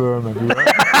sperm everywhere.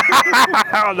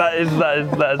 Oh, that is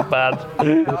bad.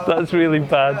 That's really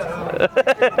bad.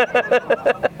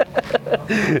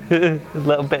 A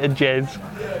little bit of jizz.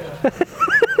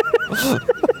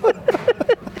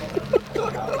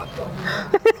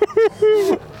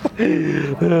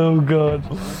 Oh God,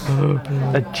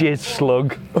 a jizz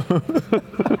slug.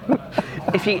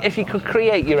 If you could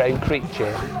create your own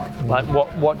creature, like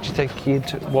what do you think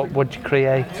what would you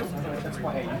create?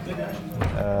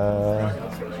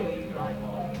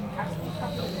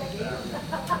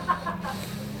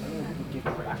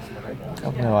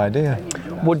 I've no idea.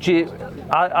 Would you?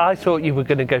 I thought you were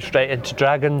going to go straight into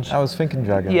dragons. I was thinking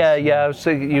dragons. Yeah. I was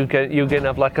thinking you were going to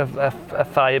have like a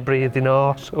fire-breathing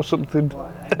horse or something.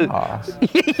 Arse.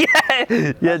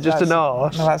 yeah, just an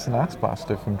horse. No, that's an ass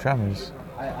blaster from Tremors.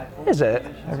 Is it?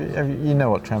 You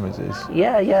know what Tremors is?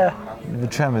 Yeah. The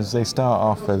Tremors, they start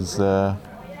off as... how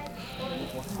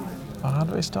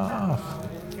do they start off?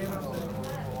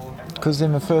 Because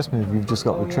in the first movie, you've just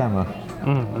got the tremor.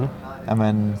 Mm-hmm. And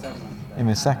then in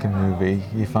the second movie,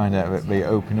 you find out that they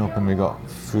open up and they got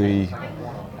 3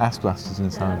 ass blasters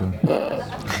inside them.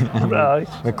 Right.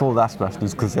 They're called ass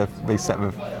blasters because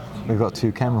they've got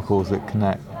 2 chemicals that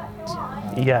connect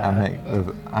and make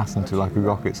the ass into like a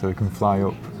rocket so they can fly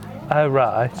up. Oh,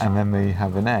 right. And then they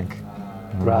have an egg.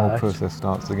 And the whole process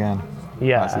starts again.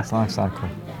 Yeah. That's its life cycle.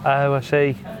 Oh, I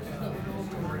see.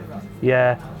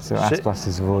 Yeah. So ass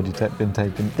blasters have already been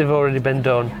taken. They've already been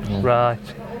done. Yeah.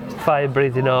 Right.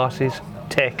 Fire-breathing horses.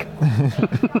 Tick.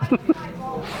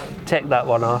 Take that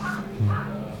one off.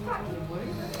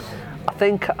 I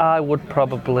think I would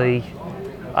probably...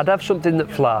 I'd have something that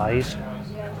flies.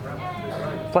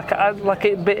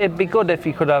 It'd be good if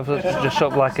you could have just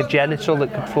sort of like a genital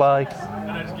that could fly.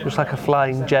 Just like a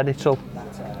flying genital.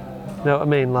 You know what I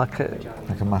mean? Like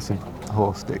a massive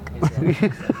horse dick.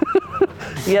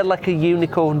 yeah, like a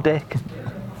unicorn dick.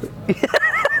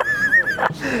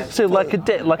 So like a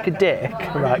dick,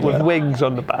 right, with wings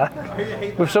on the back,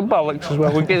 with some bollocks as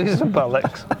well. We'll give you some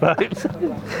bollocks, right,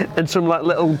 and some like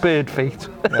little bird feet.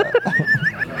 Yeah.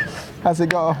 Has it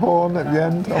got a horn at the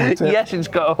end? On the tip? Yes, it's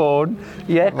got a horn.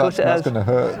 Yeah, of course it has. That's going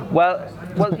to hurt. Well,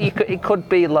 it could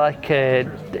be like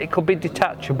it could be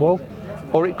detachable,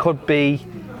 or it could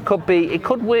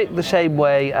work the same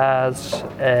way as.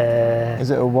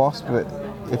 Is it a wasp that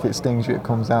if it stings you, it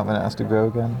comes out and it has to grow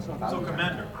again?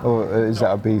 Or is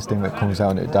that a bee sting that comes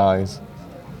out and it dies?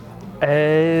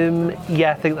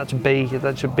 Yeah, I think that's a bee.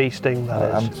 That's a bee sting.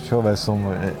 I'm sure there's some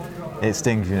where it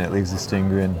stings you and it leaves the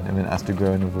stinger in, and then it has to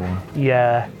grow another one.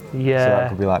 Yeah. So that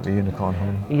could be like the unicorn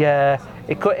horn. Yeah,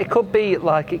 it could be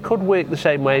like it could work the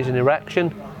same way as an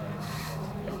erection.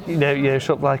 You know,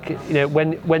 sort of like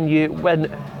when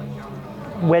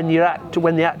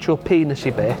the actual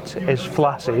penisy bit is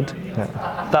flaccid,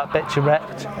 that bit's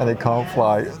erect. And it can't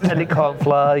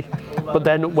fly. But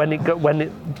then when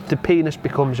the penis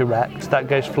becomes erect, that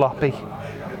goes floppy,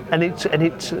 and it's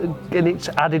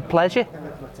added pleasure.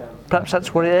 Perhaps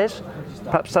that's what it is.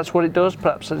 Perhaps that's what it does.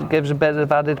 Perhaps it gives a bit of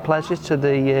added pleasure to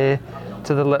the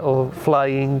little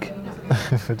flying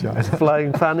vagina.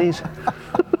 Flying fannies.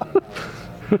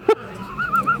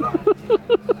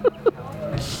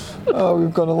 Oh,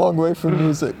 we've gone a long way from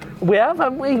music. We have,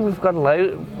 haven't we? We've gone a lot,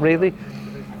 really.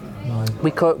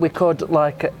 We could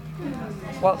like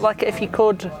if you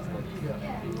could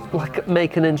like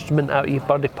make an instrument out of your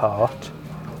body part,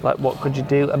 like what could you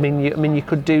do? I mean you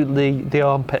could do the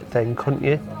armpit thing, couldn't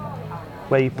you?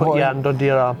 Where you put your hand under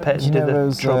your armpit and do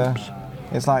the drums.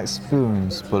 It's like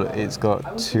spoons, but it's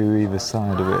got two either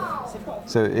side of it.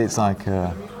 So it's like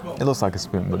it looks like a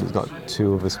spoon, but it's got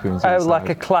two other spoons. Oh, like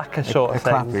a clacker sort of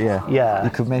thing. A clacker, yeah. Yeah. You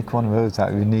could make one of those out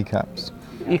of your kneecaps.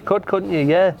 You could, couldn't you?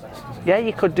 Yeah. Yeah,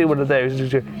 you could do one of those.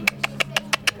 I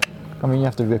mean, you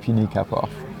have to rip your kneecap off.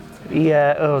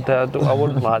 Yeah, I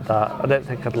wouldn't like that. I don't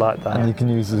think I'd like that. And you can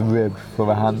use the rib for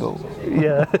the handle.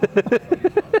 Yeah.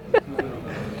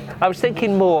 I was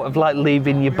thinking more of like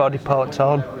leaving your body parts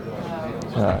on.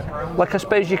 Right. Like I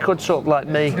suppose you could sort of like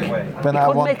make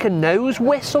make a nose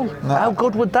whistle. No, how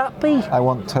good would that be? I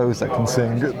want toes that can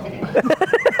sing.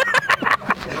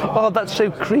 Oh, that's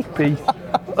so creepy.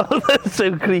 Oh, that's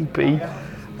so creepy.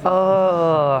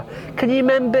 Oh, can you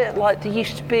remember like there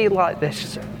used to be like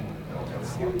this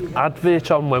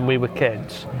advert on when we were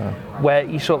kids where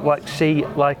you sort of like see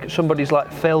like somebody's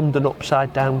like filmed an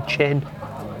upside down chin.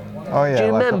 Oh yeah, do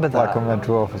you remember that? Like on Red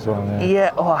Dwarf as well, yeah.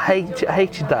 Yeah, oh, I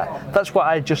hated that. That's what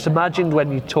I just imagined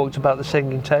when you talked about the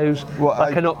singing toes. Well,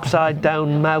 an upside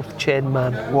down mouth chin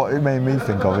man. What it made me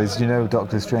think of is,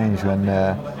 Doctor Strange when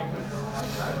that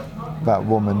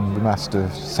woman, the Master,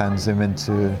 sends him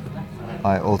into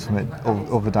like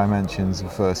other dimensions the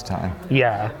first time.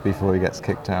 Yeah. Before he gets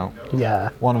kicked out.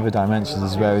 Yeah. One of the dimensions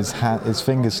is where his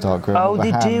fingers start growing. Oh,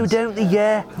 they do, don't they?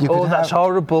 Yeah. That's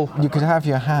horrible. You could have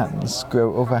your hands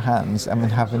grow other hands and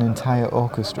then have an entire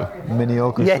orchestra, mini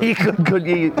orchestra. Yeah, you could, couldn't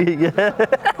you? Yeah.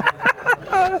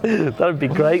 That'd be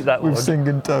great, that With would.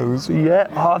 singing toes. Yeah,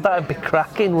 oh, that'd be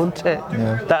cracking, wouldn't it?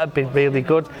 Yeah. That'd be really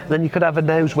good. Then you could have a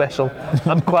nose whistle.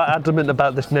 I'm quite adamant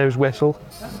about this nose whistle.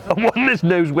 I want this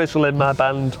nose whistle in my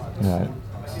band. Right.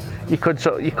 You could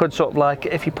sort of like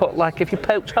if you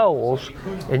poked holes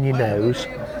in your nose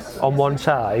on one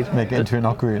side. Make it into an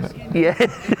ocarina. Yeah.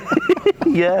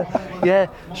 yeah.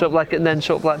 Sort of like, and then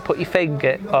sort of like put your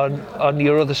finger on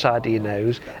your other side of your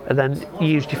nose, and then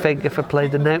use your finger for play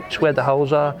the notes where the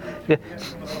holes are. Yeah.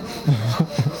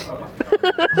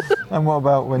 And what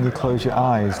about when you close your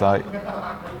eyes, like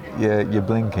you're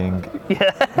blinking?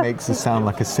 Yeah. Makes it sound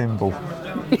like a cymbal.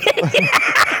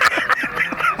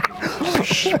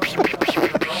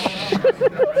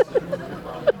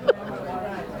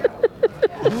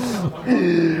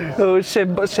 Oh,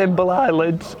 symbol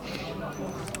eyelids.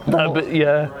 No, but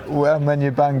yeah. Well, and when you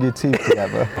bang your teeth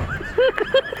together,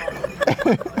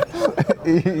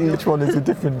 each one is a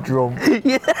different drum.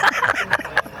 Yeah.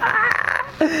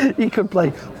 You could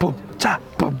play boom ta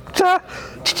boom ta.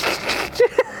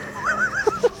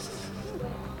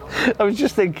 I was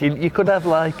just thinking you could have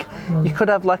like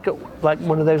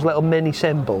one of those little mini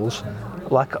cymbals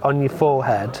like on your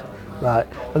forehead. Right,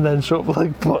 and then sort of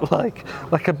like put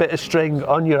like a bit of string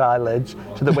on your eyelids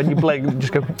so that when you blink, you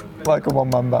just go like a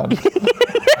one-man band.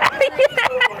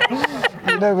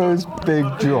 You know those big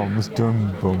drums,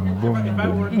 dum boom boom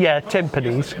boom. Yeah,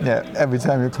 timpanis. Yeah, every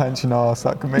time you clench an arse,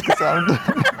 that can make a sound.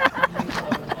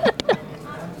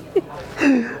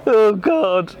 Oh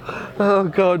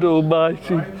God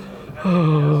almighty.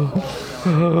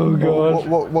 Oh God.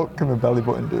 What can the belly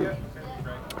button do?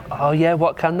 Oh yeah,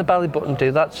 what can the belly button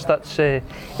do? That's it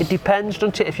depends,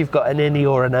 doesn't it, if you've got an innie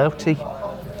or an outie.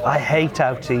 I hate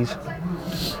outies.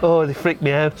 Oh, they freak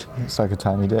me out. It's like a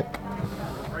tiny dick.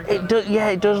 It does, yeah,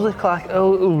 it does look like,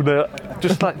 oh no,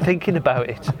 just like thinking about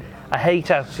it. I hate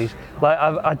outies. Like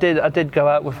I did go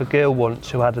out with a girl once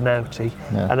who had an outie,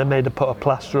 Yeah. and I made her put a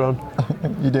plaster on.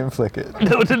 You didn't flick it.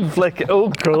 No, I didn't flick it. Oh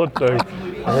God, no.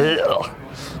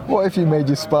 What if you made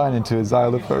your spine into a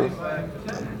xylophone,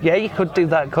 Yeah, you could do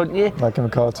that, couldn't you? like in the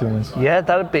cartoons? Yeah,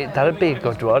 that'd be a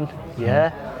good one.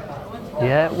 Yeah,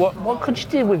 yeah. What could you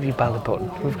do with your belly button?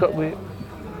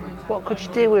 What could you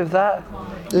do with that?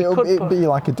 It'd be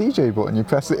like a DJ button. You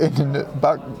press it in and the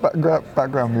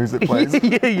background music plays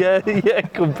yeah,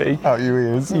 it could be. out your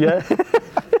ears. Yeah.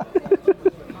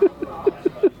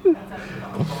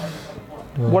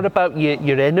 What about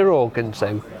your inner organs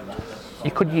though?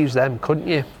 You could use them, couldn't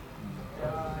you?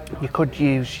 You could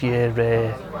use your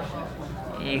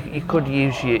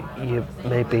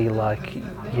maybe like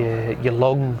your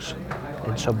lungs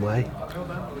in some way.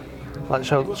 Like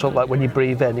so like when you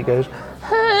breathe in, it goes.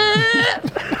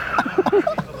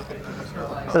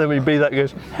 And then when you breathe out, it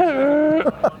goes.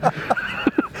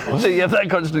 So you have that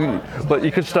constant, but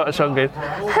you could start a song going.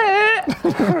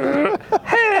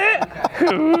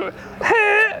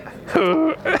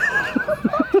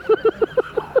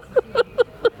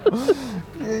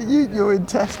 Your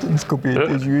intestines could be a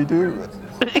didgeridoo.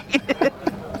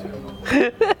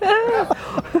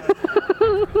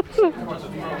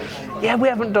 Yeah, we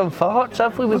haven't done farts,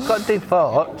 have we? We've got to do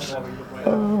farts.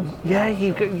 Yeah,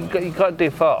 you got to do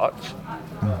farts.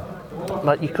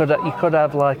 Like you could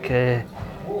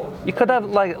have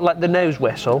like the nose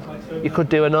whistle. You could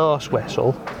do an arse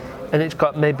whistle, and it's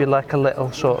got maybe like a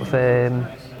little sort of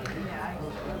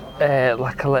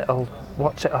like a little,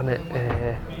 what's it on it?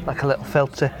 Like a little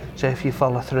filter. So if you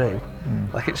follow through,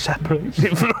 like it separates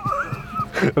it from,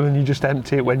 and then you just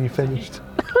empty it when you're finished.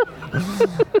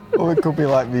 Or it could be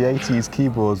like the 80s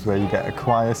keyboards where you get a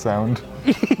choir sound.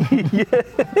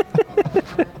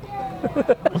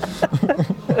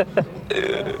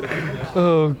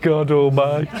 Oh God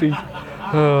Almighty!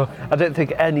 Oh, I don't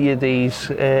think any of these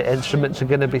instruments are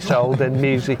going to be sold in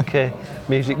Music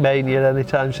Mania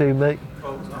anytime soon, mate.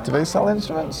 Do they sell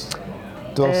instruments?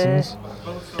 Dawson's?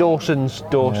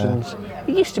 Dawson's.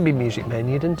 It used to be Music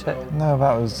Mania, didn't it? No,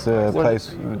 that was a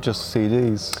place with just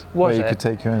CDs. Where you could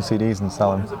take your own CDs and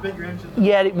sell them.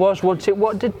 Yeah, it was once.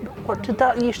 What did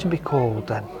that used to be called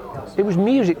then? It was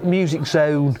Music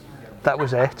Zone. That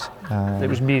was it. It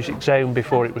was Music Zone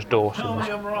before it was Dawson's.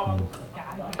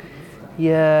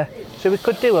 Yeah, so we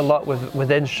could do a lot with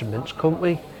instruments, couldn't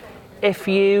we? If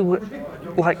you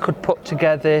like could put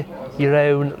together your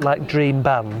own like dream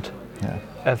band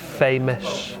of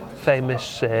famous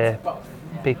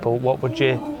people, who would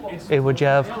you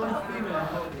have?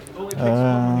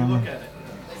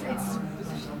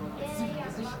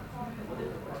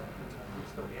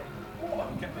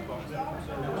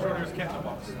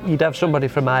 You'd have somebody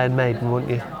from Iron Maiden,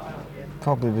 wouldn't you?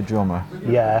 Probably the drummer.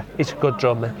 Yeah, he's a good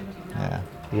drummer. Yeah.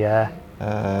 Yeah.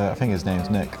 I think his name's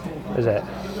Nick. Is it?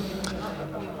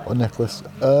 Or Nicholas.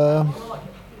 I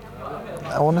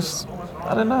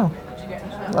don't know.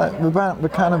 Like the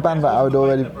kind of band that I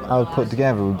would put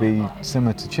together would be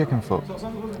similar to Chickenfoot,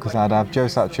 because I'd have Joe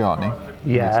Satriani.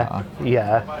 Yeah.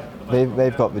 Yeah.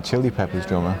 They've got the Chili Peppers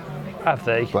drummer. Have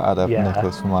they? But I'd have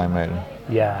Nicholas from Iron Maiden.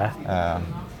 Yeah.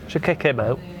 Should kick him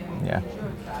out. Yeah.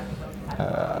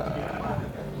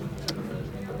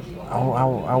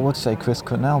 I would say Chris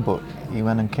Cornell, but he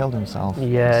went and killed himself.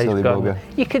 Yeah, Silly bugger.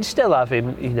 You can still have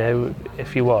him,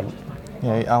 if you want.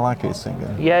 Yeah, I like his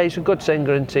singing. Yeah, he's a good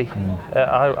singer, isn't he?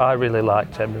 I really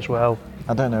liked him as well.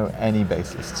 I don't know any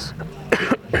bassists.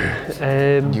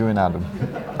 You and Adam.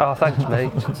 Oh, thanks,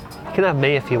 mate. You can have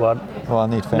me if you want. Well, I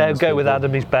need famous No, go people. with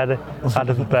Adam. He's better.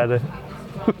 Adam's better.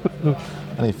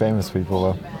 I need famous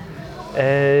people though.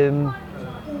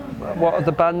 What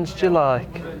other bands do you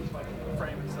like?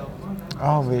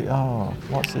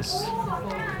 What's this?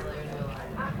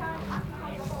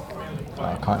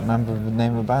 I can't remember the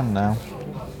name of the band now.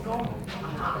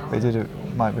 They did it,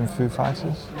 might have been Foo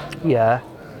Fighters. Yeah.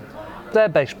 Their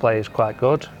bass player is quite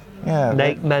good. Yeah.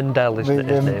 Nate Mendel is his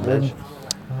name is.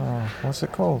 What's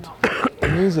it called? The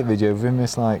music video of him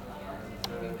is like,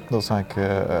 looks like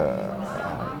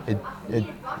a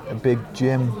big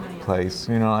gym place,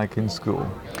 like in school.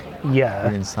 Yeah.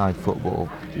 Inside football.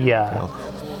 Yeah.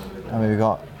 And we've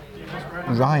got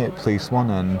Riot Police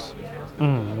one end,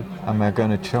 and they're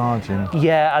going to charge him.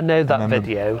 Yeah, I know that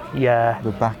video. Yeah.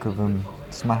 The back of them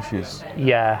smashes.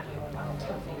 Yeah.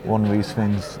 one of these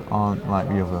things aren't like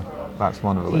the other. That's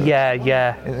one of the lyrics.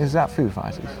 Yeah. Is that Foo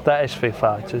Fighters? That is Foo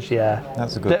Fighters, yeah.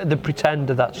 That's a good... The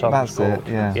Pretender, that song That's is called. it,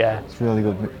 yeah. Yeah. It's a really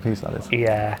good piece, that is.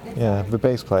 Yeah. Yeah, the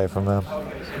bass player from them.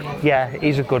 Yeah,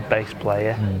 he's a good bass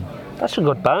player. That's a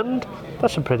good band.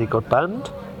 That's a pretty good band.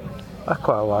 I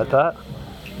quite like that.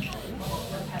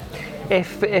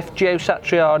 If Joe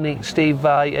Satriani, Steve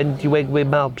Vai and Yngwie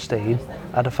Malmsteen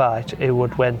had a fight, who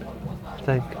would win, I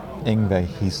think? Yngwie,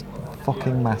 he's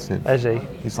fucking massive. Is he?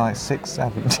 He's like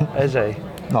 6'7". Is he?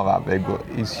 Not that big, but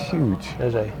he's huge.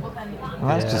 Is he? And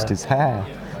that's just his hair.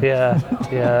 Yeah.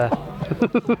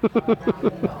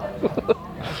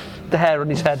 The hair on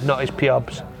his head, not his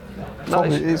pubes.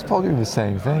 It's probably the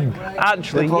same thing.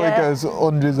 Actually, it probably goes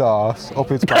under his arse, up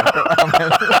his back,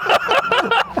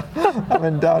 and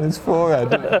then down his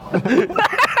forehead.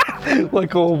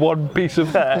 Like all one piece of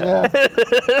hair.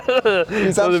 Yeah.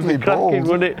 He's actually cracking, bald.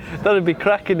 wouldn't it? That'd be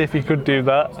cracking if you could do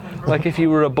that. Like if you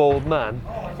were a bald man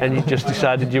and you just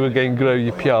decided you were going to grow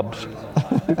your pubes.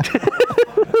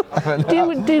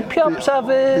 Do pubes have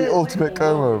a... The ultimate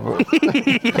comb over.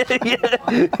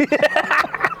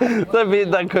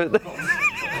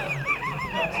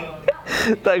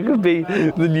 That could be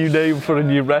the new name for a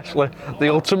new wrestler, the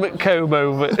ultimate comb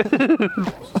over.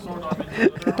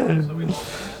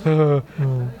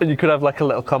 And you could have like a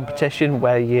little competition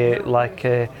where you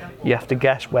have to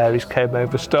guess where his comb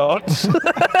over starts.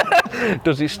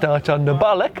 Does it start on the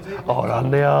bollock or on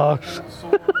the arse?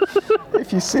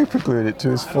 If you super glued it to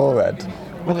his forehead,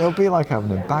 well, it'll be like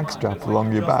having a bag strap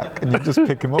along your back and you just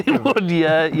pick him up with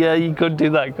it. Yeah, you could do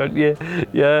that, couldn't you?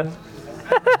 Yeah.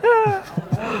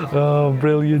 Oh,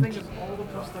 brilliant.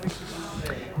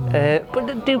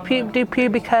 But do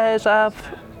pubic hairs have...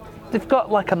 They've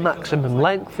got like a maximum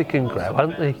length they can grow,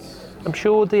 haven't they? I'm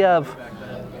sure they have.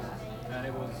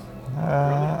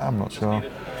 I'm not sure.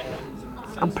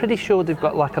 I'm pretty sure they've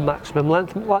got like a maximum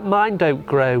length. Like mine don't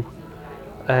grow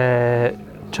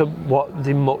to what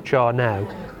they much are now.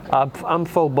 I'm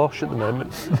full bush at the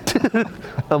moment.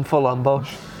 I'm full on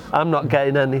bush. I'm not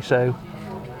getting any, so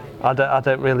I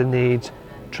don't really need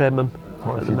trim them.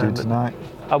 What if you do tonight?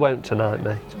 I won't tonight,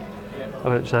 mate. I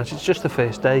won't tonight. It's just the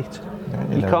first date.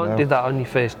 Yeah, you can't do that on your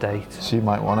first date. She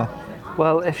might wanna.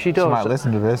 Well, if she does, she might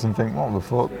listen to this and think, "What the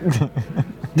fuck?"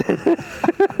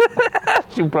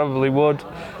 She probably would.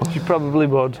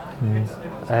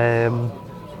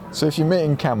 So if you're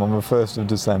meeting Cam on the 1st of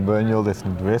December and you're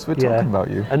listening to this, we're talking about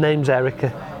you. Her name's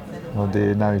Erica. Oh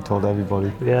dear, now you told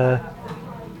everybody. Yeah.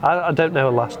 I don't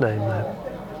know her last name though.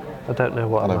 I don't know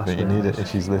what her last name is. I don't think you need it if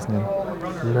she's listening.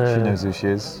 No. She knows who she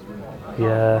is.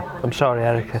 Yeah. I'm sorry,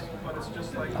 Erica.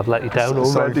 I've let you down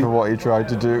already. Sorry for what you tried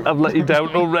to do. I've let you down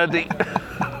already.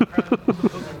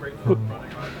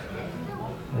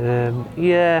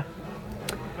 Yeah.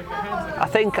 I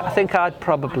think I'd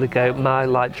probably go.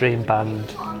 My dream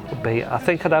band would be. I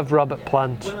think I'd have Robert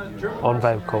Plant on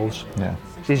vocals. Yeah.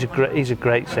 He's a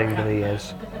great singer. He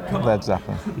is. Led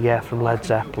Zeppelin. Yeah, from Led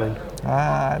Zeppelin.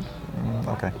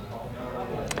 Okay.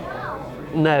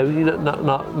 No, you're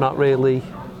not really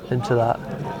into that.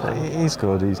 He's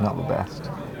good. He's not the best.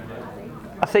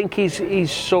 I think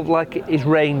he's sort of like his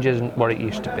range isn't what it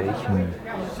used to be.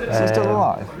 Is he still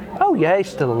alive? Oh yeah, he's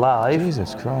still alive.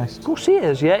 Jesus Christ. Of course he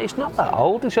is, yeah. He's not that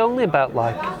old. He's only about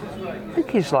I think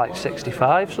he's like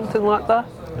 65, something like that.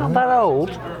 Not that old.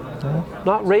 Yeah.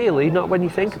 Not really, not when you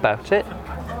think about it.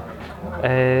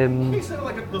 I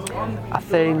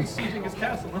think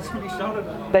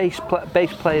bass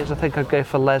players, I think I'd go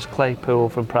for Les Claypool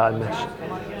from Primus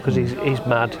because he's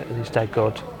mad and he's dead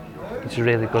good. He's a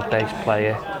really good bass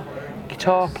player.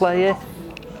 Guitar player,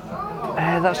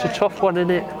 that's a tough one, isn't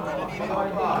it?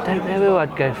 I don't know who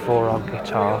I'd go for on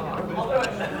guitar.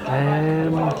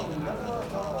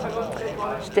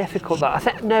 It's difficult. That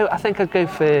I think I'd go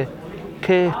for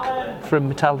Kirk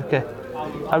from Metallica.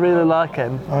 I really like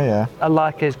him. Oh yeah. I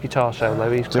like his guitar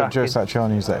solo. He's cracking. Joe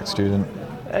Satriani's ex-student.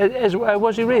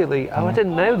 Was he really? Oh, I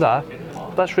didn't know that.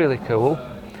 That's really cool.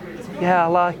 Yeah, I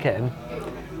like him.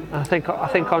 I think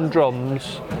on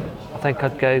drums, I think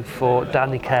I'd go for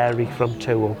Danny Carey from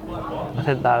Tool. I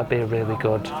think that would be really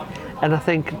good. And I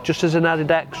think just as an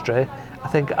added extra, I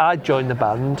think I'd join the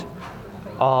band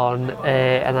on,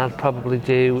 and I'd probably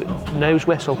do Nose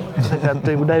Whistle. I think I'd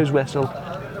do Nose Whistle.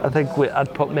 I think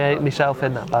I'd put myself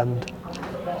in that band.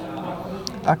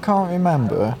 I can't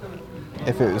remember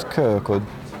if it was Kirk or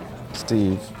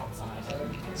Steve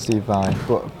Vai,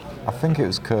 but I think it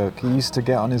was Kirk. He used to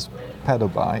get on his pedal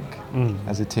bike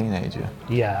as a teenager.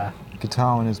 Yeah.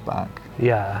 Guitar on his back.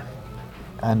 Yeah.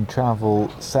 And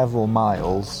travel several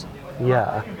miles.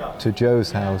 Yeah. To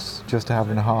Joe's house just to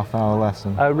have a half-hour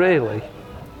lesson. Oh really?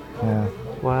 Yeah.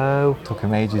 Wow. Took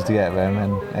him ages to get there and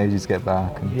then ages to get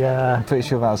back. And Yeah. I'm pretty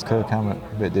sure that was Kirk Hammett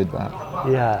that did that.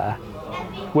 Yeah.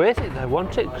 Worth it though,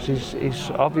 wasn't it? Because he's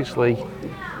obviously,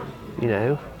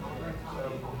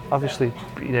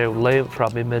 learned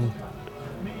from him and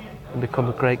become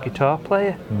a great guitar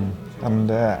player.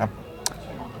 And I'm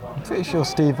pretty sure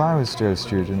Steve Vai was Joe's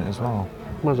student as well,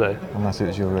 Was he? unless it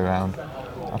was the other way around.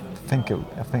 I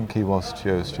think he was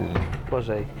Joe's student. Was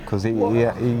he? Because he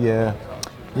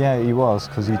was,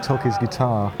 because he took his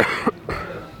guitar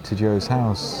to Joe's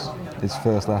house, his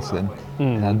first lesson,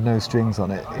 and had no strings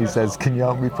on it. He says, "Can you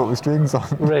help me put the strings on?"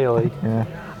 Really? Yeah.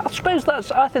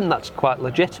 I think that's quite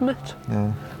legitimate.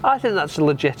 Yeah. I think that's a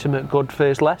legitimate good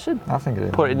first lesson. I think it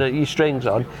is. Putting your strings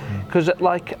on. Because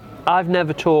I've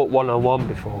never taught one-on-one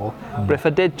before, but if I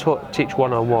did teach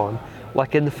one-on-one,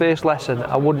 like in the first lesson,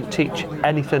 I wouldn't teach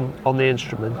anything on the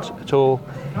instrument at all.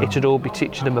 It'd all be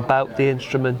teaching them about the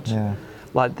instrument, Yeah.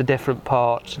 like the different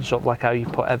parts and sort of like how you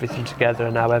put everything together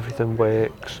and how everything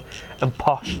works, and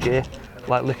posture,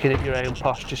 like looking at your own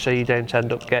posture so you don't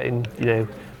end up getting,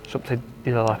 something,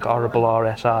 like horrible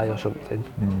RSI or something.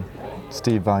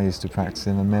 Steve Vai used to practice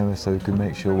in a mirror so he could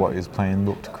make sure what he was playing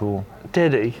looked cool.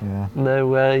 Did he? Yeah. No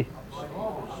way.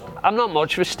 I'm not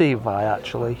much of a Steve Vai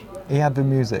actually. He had the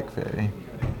music theory.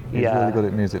 He was Yeah. really good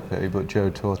at music theory, but Joe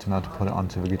taught him how to put it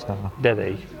onto the guitar. Did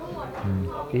he?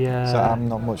 Yeah. So I'm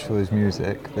not much for his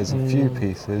music. There's a few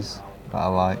pieces that I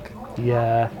like,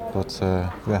 Yeah. but the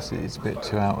rest it's a bit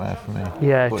too out there for me.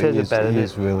 Yeah, but it is a bit, he isn't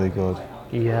is really good.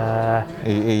 Yeah.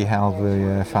 He held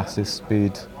the fastest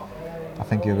speed. I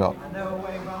think he got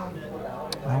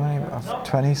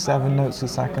 27 notes a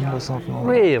second or something like that.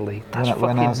 Really? That's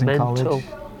When I was fucking in mental. college.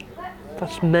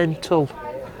 That's mental.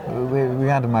 We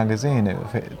had a magazine, it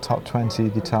was top 20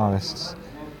 guitarists.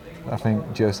 I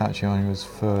think Joe Satriani was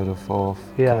 3rd or 4th.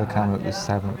 Yeah. Kirk Hammett was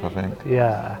 7th, I think.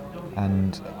 Yeah.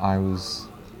 And I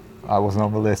wasn't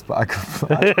on the list, but I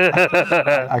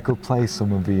could play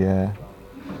some of the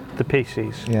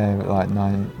PCs. like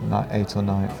 8 or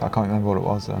 9th. I can't remember what it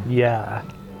was though. Yeah.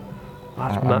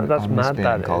 That's I mad. That's missed mad. being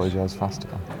That in is. college. I was faster.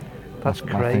 That's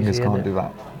My crazy. fingers isn't can't it? do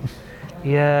that.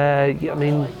 Yeah. I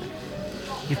mean,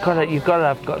 you've got to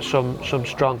have got some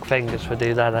strong fingers for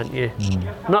do that, haven't you?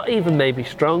 Not even maybe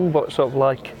strong, but sort of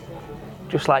like,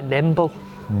 just like nimble,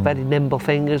 very nimble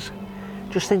fingers.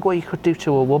 Just think what you could do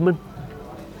to a woman.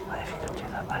 Like, if you could do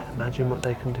that, like, imagine what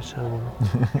they can do to a woman.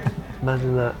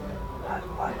 Imagine that,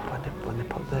 like when they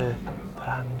put their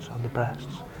hands on the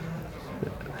breasts.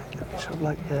 Sort of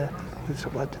like, sort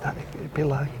of like that. It'd be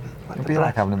like It'd be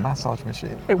like having a massage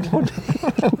machine. It would.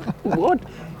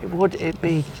 It would. It'd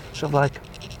be sort of like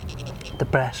the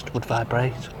breast would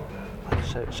vibrate, like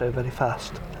so very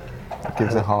fast. It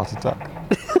gives a heart attack.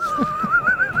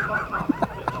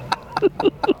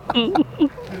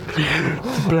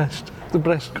 The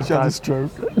breast could She had a vibrate.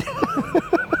 stroke.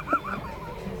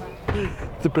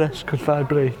 The breast could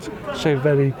vibrate so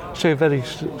very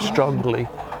strongly.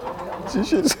 She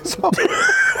should stop.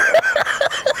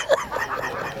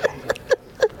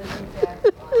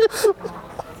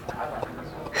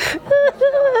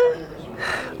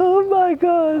 Oh my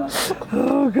god!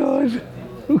 Oh god!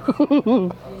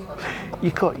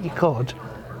 you could,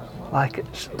 like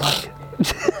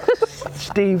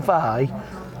Steve Vai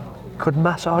could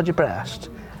massage your breast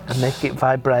and make it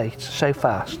vibrate so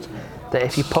fast that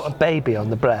if you put a baby on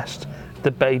the breast,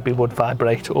 the baby would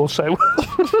vibrate also.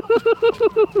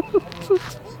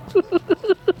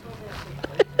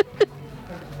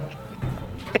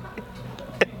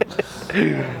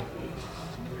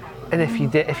 And if you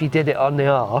did it on the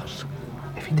arse,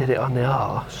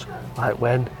 like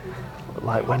when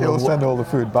It'll send all the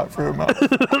food back through her mouth.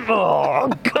 oh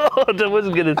God, I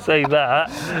wasn't going to say that.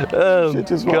 Oh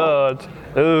Shit as God.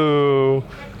 Oh.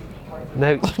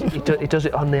 No, he does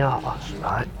it on the arse,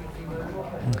 right?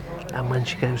 And when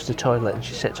she goes to the toilet and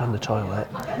she sits on the toilet,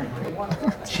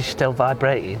 she's still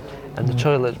vibrating, and the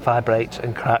toilet vibrates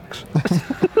and cracks.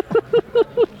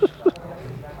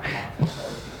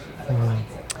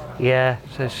 Yeah,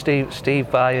 so Steve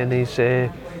Vai and his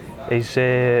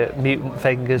mutant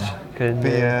fingers can.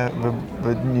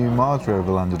 The new Mars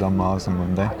rover landed on Mars on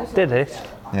Monday. Did it?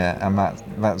 Yeah, and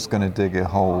that's going to dig a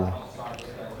hole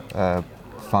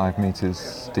 5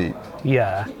 meters deep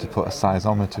Yeah. to put a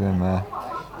seismometer in there.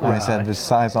 And it said Right. the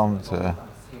seismometer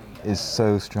is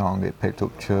so strong it picked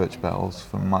up church bells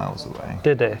from miles away.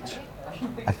 Did it?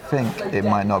 I think it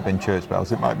might not have been church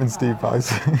bells, it might have been Steve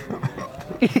Vai's.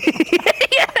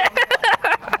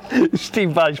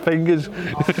 Steve Vai's fingers.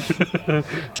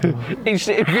 Can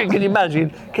you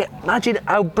imagine? Imagine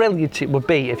how brilliant it would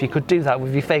be if you could do that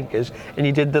with your fingers and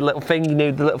you did the little thing, you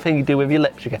know, the little thing you do with your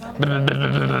lips. You go.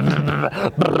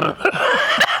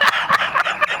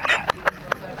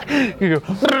 You go.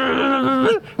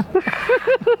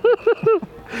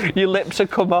 Your lips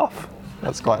have come off.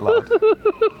 That's quite loud.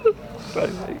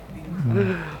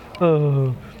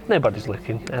 Oh, nobody's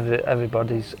looking.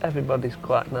 Everybody's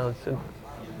quite nice and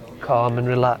calm and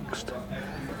relaxed.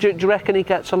 Do you reckon he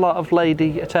gets a lot of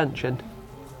lady attention?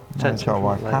 That's your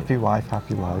wife. Happy wife,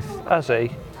 happy life. Has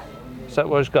he? Is that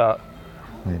what he's got?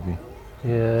 Maybe.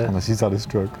 Yeah. Unless he's had a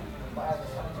stroke.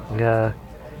 Yeah.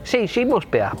 See, she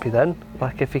must be happy then.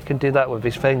 Like if he can do that with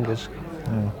his fingers.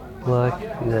 Yeah. Like,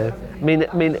 you know.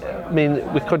 I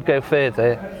mean, we could go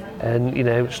further, and you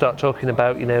know, start talking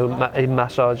about, you know, him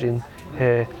massaging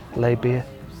her labia.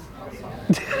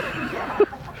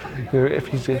 if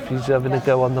he's having a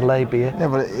go on the labia. Yeah,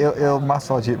 but he'll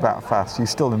massage it back fast.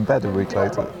 He's still in bed a week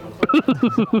later.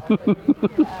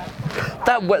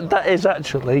 That is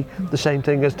actually the same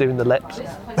thing as doing the lips.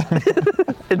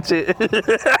 Isn't it?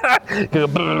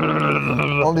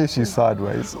 Only if she's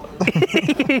sideways.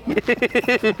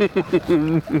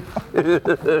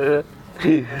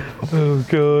 Oh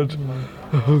God.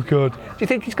 Oh God. Do you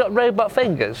think he's got robot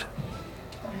fingers?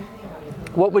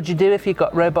 What would you do if you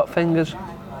got robot fingers?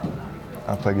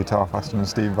 I'd play guitar faster than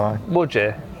Steve Vai. Would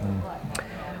you?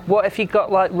 What if you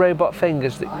got like robot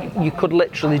fingers that you could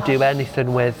literally do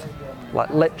anything with?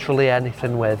 Like literally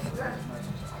anything with?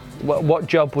 What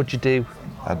job would you do?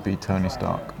 I'd be Tony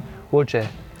Stark. Would you?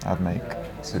 I'd make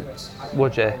suits.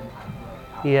 Would you?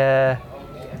 Yeah.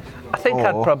 I think Or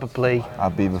I'd probably...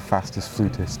 I'd be the fastest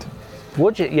flutist.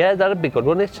 Would you? Yeah, that'd be good,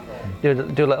 wouldn't it? Do a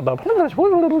little bit.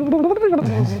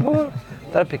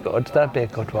 That'd be good. That'd be a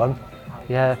good one.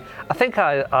 Yeah. I think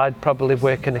I'd probably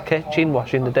work in a kitchen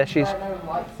washing the dishes.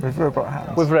 With robot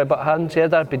hands? With robot hands, yeah,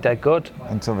 that'd be dead good.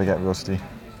 Until they get rusty.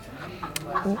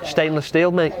 Stainless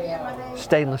steel, mate.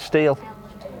 Stainless steel.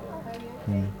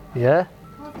 Yeah.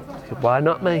 Why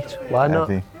not, mate? Why not?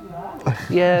 Heavy.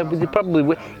 Yeah, but you probably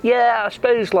would. Yeah, I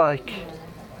suppose like.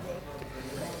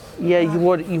 Yeah, you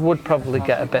would probably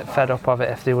get a bit fed up of it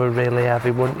if they were really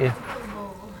heavy, wouldn't you?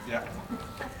 Yeah.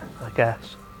 I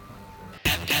guess.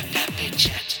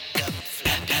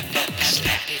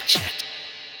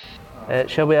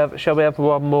 Shall we have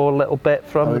one more little bit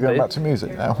from Are we the going booth? back to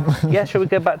music now? Yeah, shall we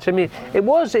go back to me? It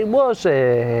was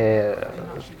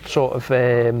sort of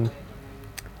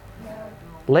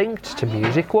linked to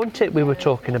music, wasn't it? We were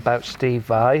talking about Steve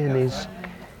Vai and his,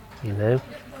 you know,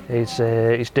 his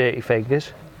dirty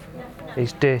fingers,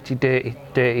 his dirty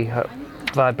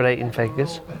vibrating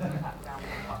fingers.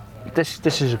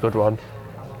 This is a good one.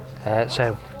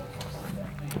 So,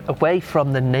 away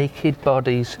from the naked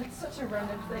bodies.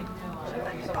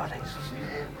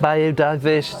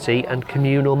 Biodiversity and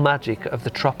communal magic of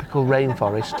the tropical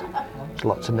rainforest. There's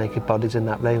lots of naked bodies in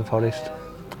that rainforest.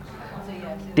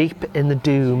 Deep in the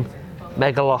doom,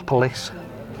 megalopolis,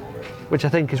 which I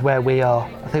think is where we are.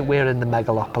 I think we're in the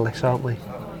megalopolis, aren't we?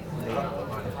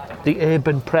 The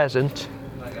urban present,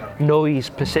 noise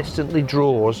persistently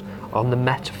draws on the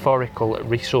metaphorical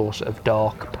resource of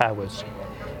dark powers.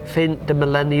 Fin de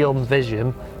millennium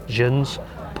visions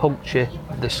puncture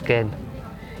the skin.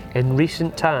 In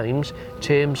recent times,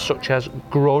 terms such as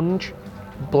grunge,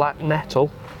 black metal,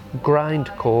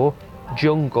 grindcore,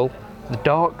 jungle, the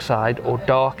dark side or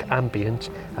dark ambient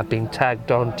have been tagged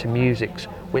on to musics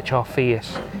which are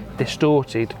fierce,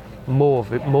 distorted,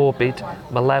 morbid,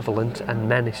 malevolent and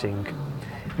menacing.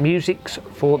 Musics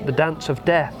for the dance of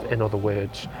death, in other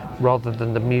words, rather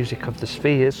than the music of the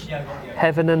spheres.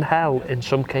 Heaven and hell, in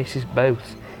some cases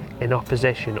both, in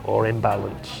opposition or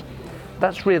imbalance.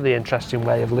 That's really interesting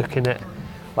way of looking at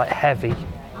like heavy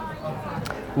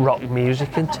rock music,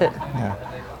 isn't it? Yeah.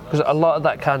 Because a lot of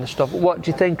that kind of stuff. What do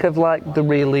you think of like the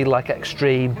really like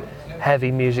extreme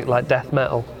heavy music like death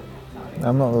metal?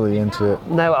 I'm not really into it.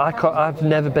 No, I've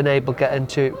never been able to get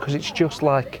into it because it's just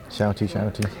like Shouty,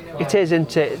 shouty. it is,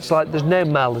 isn't it? It's like there's no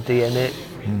melody in it.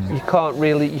 You can't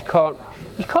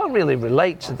really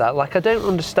relate to that. Like I don't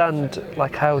understand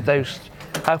like how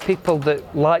people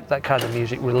that like that kind of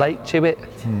music relate to it.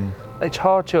 It's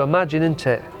hard to imagine, isn't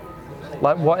it?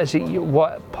 Like what is it?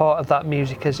 What part of that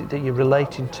music is it that you're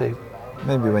relating to?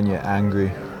 Maybe when you're angry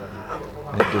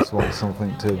and you just want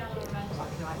something to,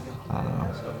 I don't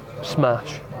know,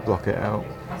 Smash. block it out.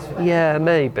 Yeah,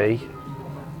 maybe.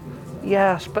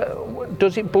 Yes, but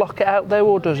Does it block it out though,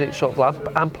 or does it sort of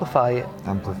amplify it?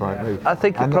 Amplify it. Maybe. I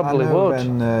think it probably I know would.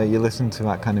 When you listen to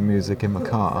that kind of music in the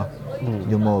car,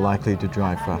 you're more likely to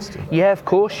drive faster. Yeah, of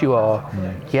course you are.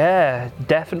 Yeah,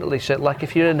 definitely. So, like,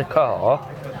 if you're in a car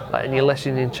and you're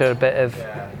listening to a bit of,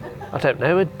 I don't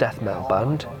know, a death metal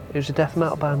band. Who's a death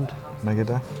metal band?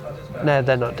 Megadeth? No,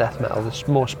 they're not death metal. They're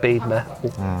more speed metal.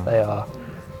 Oh. They are,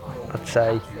 I'd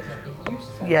say. But,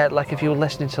 yeah, like if you were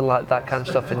listening to like that kind of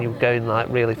stuff and you were going like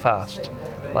really fast,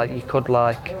 like you could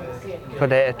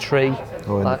hit a tree,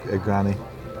 Or like, a granny.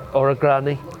 or a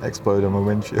granny. Explode on my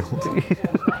windshield.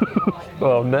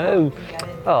 Oh no!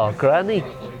 Oh, granny!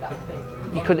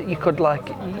 You could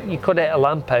hit a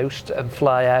lamppost and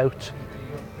fly out,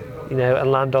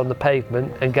 and land on the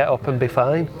pavement and get up and be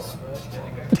fine.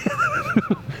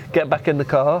 Get back in the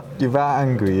car. You're that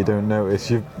angry you don't notice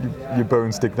your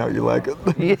bone sticking out your leg.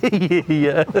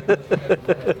 Yeah.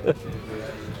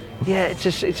 Yeah, it's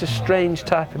a strange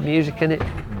type of music, isn't it?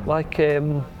 Like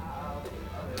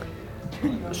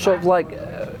sort of like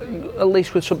at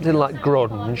least with something like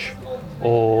grunge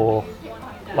or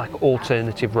like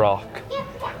alternative rock,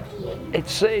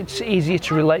 it's easier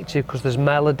to relate to because there's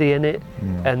melody in it,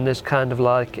 and there's kind of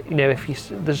like if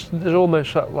there's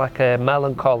almost sort of like a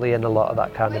melancholy in a lot of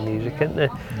that kind of music, isn't there?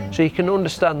 So you can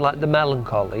understand like the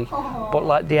melancholy, but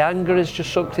like the anger is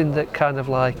just something that kind of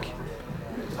like,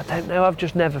 I don't know, I've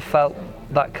just never felt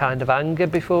that kind of anger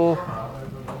before.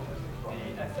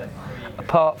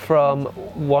 Apart from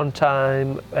one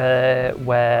time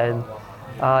when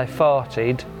I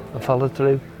farted and followed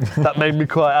through. That made me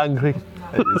quite angry.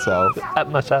 At yourself? At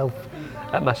myself,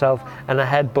 and I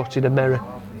headbutted a mirror.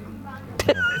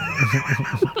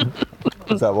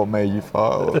 Is that what made you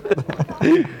fart?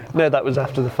 No, that was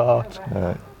after the fart.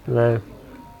 Right. No.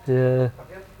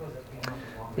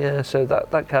 Yeah, so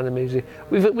that kind of music.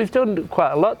 We've done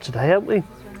quite a lot today, haven't we?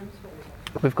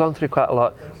 We've gone through quite a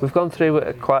lot. We've gone through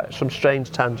quite some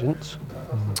strange tangents.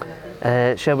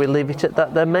 Shall we leave it at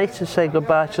that then, mate, and say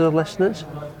goodbye to the listeners?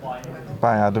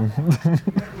 Bye, Adam.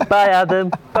 Bye, Adam.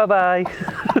 Bye-bye.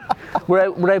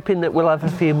 We're hoping that we'll have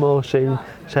a few more soon.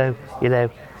 So,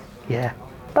 yeah.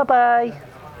 Bye-bye.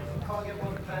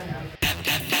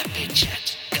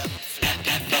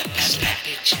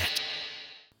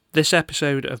 This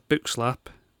episode of Book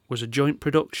Slap was a joint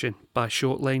production by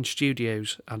Short Lane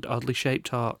Studios and Oddly Shaped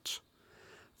Hearts.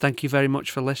 Thank you very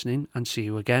much for listening, and see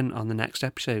you again on the next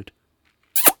episode.